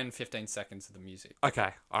like 10, 15 seconds of the music.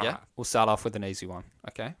 Okay, alright. Yeah? We'll start off with an easy one,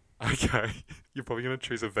 okay? Okay. You're probably going to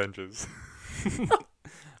choose Avengers.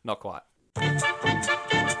 Not quite.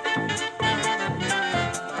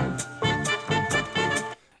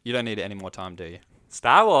 You don't need any more time, do you?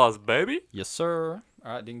 Star Wars, baby. Yes, sir.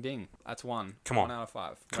 Alright, ding ding. That's 1. Come on. 1 out of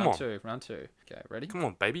 5. Come round on. 2. Round 2. Okay, ready? Come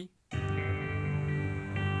on, baby.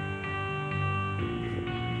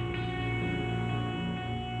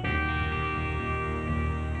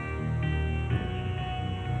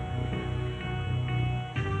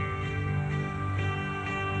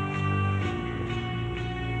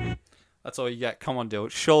 That's all you get. Come on, Dill.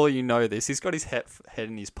 Surely you know this. He's got his head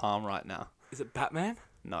in his palm right now. Is it Batman?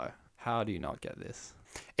 No. How do you not get this?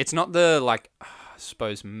 It's not the, like, I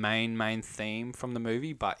suppose, main theme from the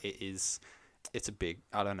movie, but it's a big...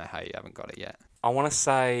 I don't know how you haven't got it yet. I want to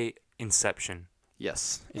say Inception.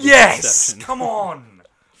 Yes. it is Yes! Inception. Come on!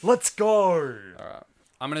 Let's go! Alright.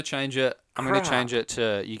 I'm going to change it. I'm going to change it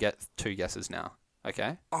to you get 2 guesses now.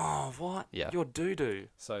 Okay? Oh, what? Yeah. You're doo-doo.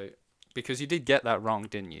 So, because you did get that wrong,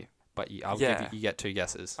 didn't you? But I'll give Yeah. you get 2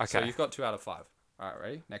 guesses. So Okay. you've got 2 out of 5. Alright,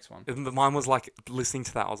 ready? Next one. Mine was like, listening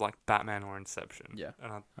to that, I was like, Batman or Inception. Yeah.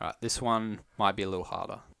 And Alright, this one might be a little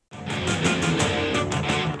harder.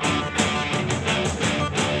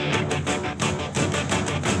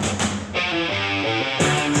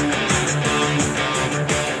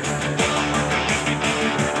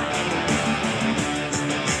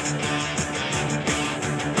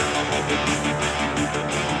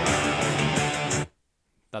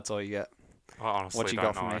 That's all you get. I honestly What you don't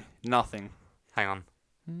got for know. me? Nothing. Hang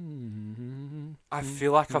on. I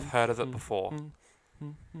feel like I've heard of it before.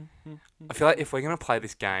 I feel like if we're gonna play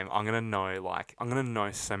this game, I'm gonna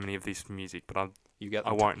know so many of this music, but You get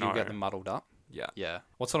I them, won't you know. get them muddled up. yeah, Yeah.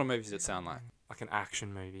 What sort of movies does it sound like? like an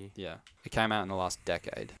action movie. Yeah. It came out in the last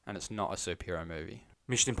decade, and it's not a superhero movie.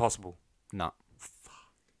 Mission Impossible. No.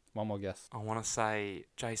 One more guess. I want to say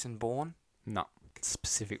Jason Bourne. No.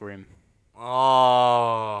 Pacific Rim.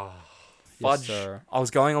 Oh, fudge. sir. I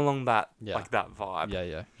was going along that Yeah. like that vibe.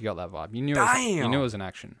 Yeah. You got that vibe. You knew it was an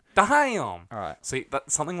action. Damn. All right. See,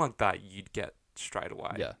 something like that you'd get straight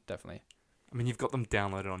away. Yeah, definitely. I mean, you've got them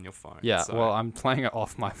downloaded on your phone. Yeah, so- well, I'm playing it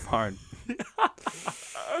off my phone.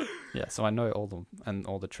 Yeah, so I know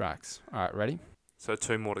all the tracks. All right, ready? So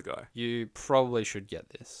 2 more to go. You probably should get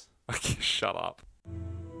this. Okay, shut up.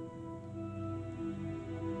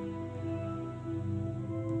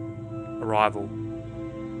 Arrival.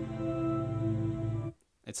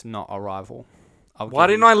 It's not Arrival. Why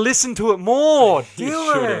didn't I listen to it more? You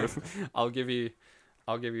Dylan? should have. I'll give you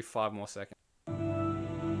 5 more seconds.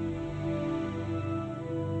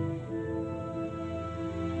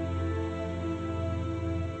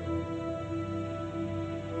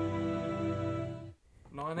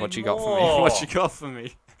 Not What you got for me? anymore. What you got for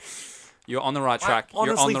me? You're on the right track. I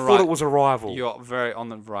honestly You're on the thought right. it was Arrival. You're very on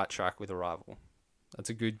the right track with Arrival. That's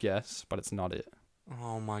a good guess, but it's not it.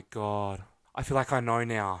 Oh my god. I feel like I know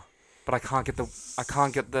now, but I can't get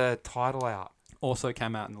the title out. Also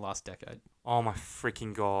came out in the last decade. Oh my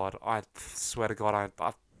freaking god. I swear to god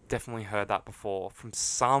I've definitely heard that before from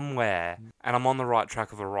somewhere, and I'm on the right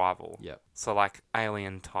track of Arrival. Yep. So like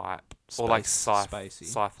alien type or like Spacey.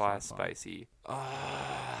 sci-fi Sci-fi. spacey.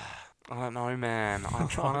 I don't know, man. I'm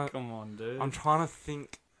trying to Come on, dude. I'm trying to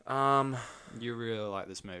think. You really like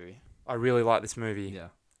this movie. I really like this movie. Yeah.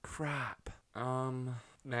 Crap.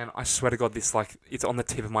 Man, I swear to God, this like it's on the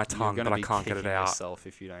tip of my tongue, You're but gonna I be can't get it kicking out. yourself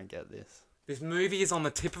if you don't get this. This movie is on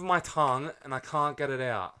the tip of my tongue, and I can't get it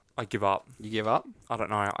out. I give up. You give up? I don't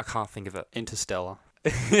know. I can't think of it. Interstellar.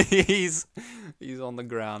 he's on the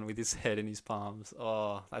ground with his head in his palms.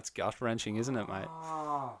 Oh, that's gut wrenching, isn't it, mate?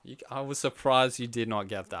 I was surprised you did not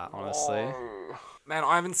get that, honestly. Man,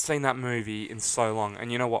 I haven't seen that movie in so long,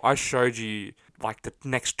 and you know what? I showed you like the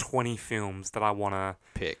next 20 films that I want to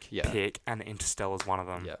Pick, yeah. pick, and Interstellar's one of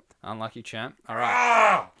them. Yep. Unlucky champ. All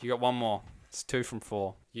right. You got one more. It's 2 from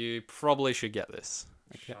 4. You probably should get this.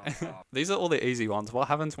 Okay. These are all the easy ones. What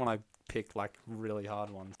happens when I pick like really hard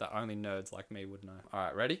ones that only nerds like me would know? All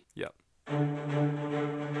right, ready? Yep.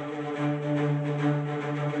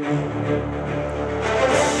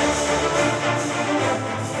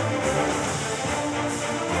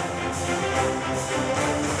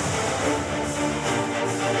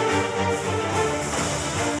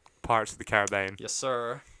 Pirates of the Caribbean. Yes,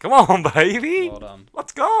 sir. Come on, baby. Well done.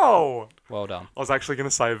 Let's go. Well done. I was actually going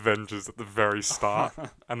to say Avengers at the very start,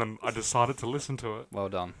 and then I decided to listen to it. Well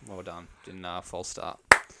done. Well done. Didn't false start.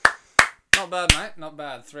 Not bad, mate. Not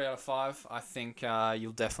bad. 3 out of 5. I think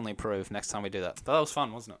you'll definitely prove next time we do that. But that was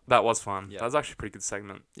fun, wasn't it? That was fun. Yeah. That was actually a pretty good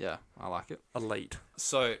segment. Yeah, I like it. Elite.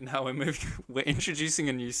 So now we're moving. We're introducing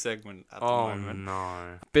a new segment at the Oh, moment.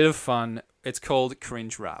 no. Bit of fun. It's called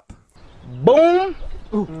Cringe Rap. Boom,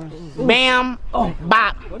 bam,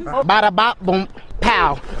 bop, bada bop, boom,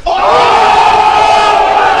 pow. I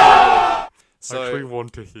actually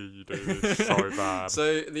want to hear you do this so bad.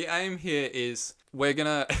 So the aim here is we're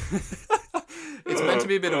gonna. It's meant to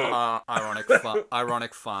be a bit of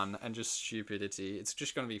ironic fun and just stupidity. It's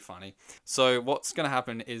just gonna be funny. So what's gonna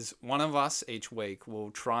happen is one of us each week will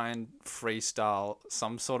try and freestyle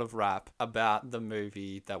some sort of rap about the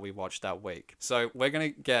movie that we watched that week. So we're gonna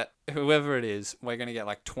get whoever it is. We're gonna get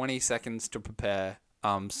like 20 seconds to prepare.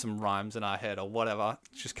 Some rhymes in our head or whatever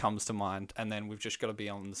just comes to mind, and then we've just got to be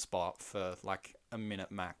on the spot for like a minute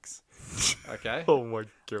max. Okay. Oh my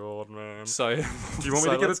god, man. So, Do you want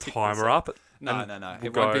me to get a timer up? No. And No. we'll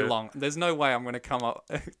It won't be go- long. There's no way I'm going to come up.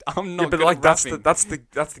 I'm not. Yeah, but good like at that's rapping. the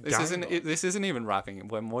This game. isn't. This isn't even rapping.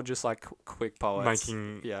 We're more just like quick poets.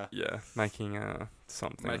 making making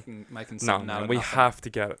something. Making No, something out man, of we nothing. have to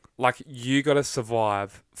get it. Like you got to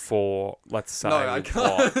survive for let's say. No, I what?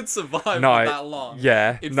 can't survive No, for that long.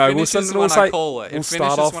 yeah, It no, we'll finishes send- when we'll I say- call it. we'll It start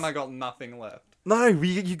finishes off- when I got nothing left. No,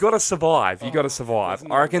 you got to survive. You got to survive. there's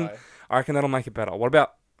no I reckon. way. I reckon that'll make it better. What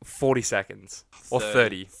about 40 seconds or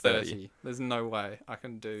 30? 30. There's no way I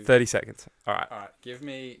can do. 30 seconds. All right. All right, give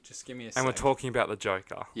me a second. And we're talking about the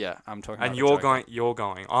Joker. Yeah, I'm talking. And about you're the Joker.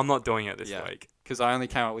 going. I'm not doing it this Yeah. week. Because I only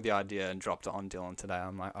came up with the idea and dropped it on Dylan today.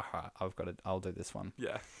 I'm like, all right, I'll do this one.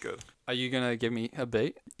 Yeah, good. Are you gonna give me a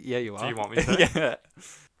beat? Yeah, you are. Do you want me to? Yeah.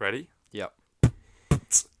 Ready? Yep.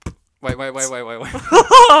 Wait. Wait, I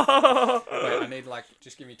need like,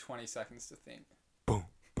 just give me 20 seconds to think. Boom.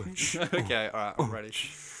 Okay, alright, I'm ready.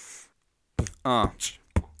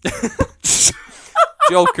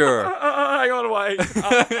 Joker. Hang on, wait.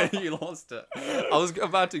 You lost it. I was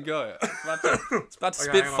about to go. It's about to Okay,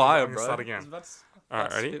 spit hang on, fire, I'm gonna bro. start again. It's about to, Alright, about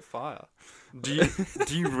to ready? spit fire. Do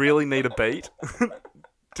you really need a beat?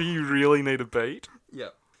 Do you really need a beat? Yeah.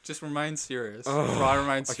 Just remain serious. Ugh. Try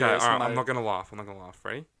remain Okay, serious. alright, when I'm I- not gonna laugh.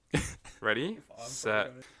 Ready? Ready,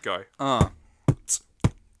 set, go.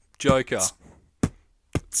 Joker.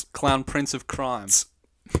 Clown Prince of Crime.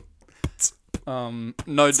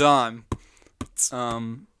 No Dime.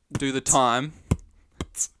 Do the Time.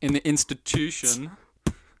 In the Institution.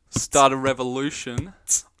 Start a Revolution.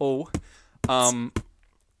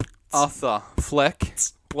 Arthur Fleck.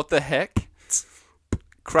 What the Heck?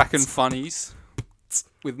 Crackin' Funnies.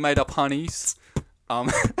 With made up honeys. I'm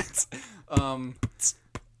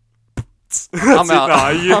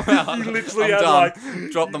out. You I'm literally done.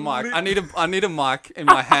 had Drop the mic. I need a mic in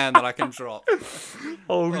my hand that I can drop.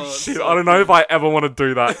 holy shit! so I don't know if I ever want to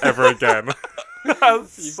do that ever again.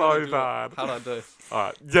 That's so bad. How'd I do?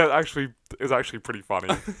 Alright, yeah, actually, it was actually pretty funny.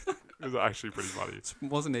 It was actually pretty funny. It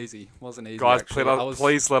wasn't easy. Guys, actually.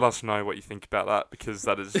 please let us know what you think about that, because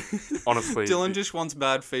that is honestly. Dylan just wants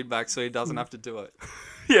bad feedback so he doesn't have to do it.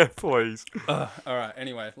 Yeah, please. All right.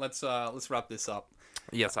 Anyway, let's wrap this up.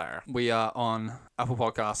 Yes, I am. We are on Apple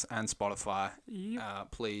Podcasts and Spotify.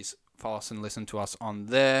 Please follow us and listen to us on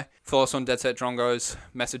there. Follow us on Dead Set Drongos.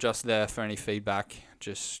 Message us there for any feedback.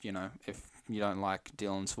 Just, if you don't like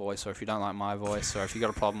Dylan's voice, or if you don't like my voice, or if you got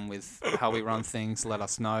a problem with how we run things, let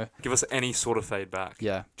us know. Give us any sort of feedback.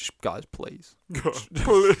 Yeah, just guys, please.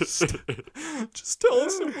 Please. Just tell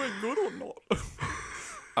us if we're good or not.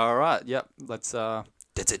 All right. Yep. Let's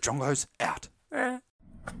Dead Set Drongos out. I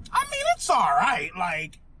mean, it's alright,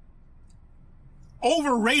 like,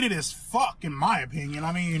 overrated as fuck, in my opinion.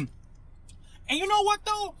 I mean, and you know what,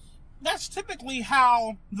 though? That's typically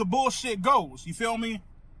how the bullshit goes, you feel me?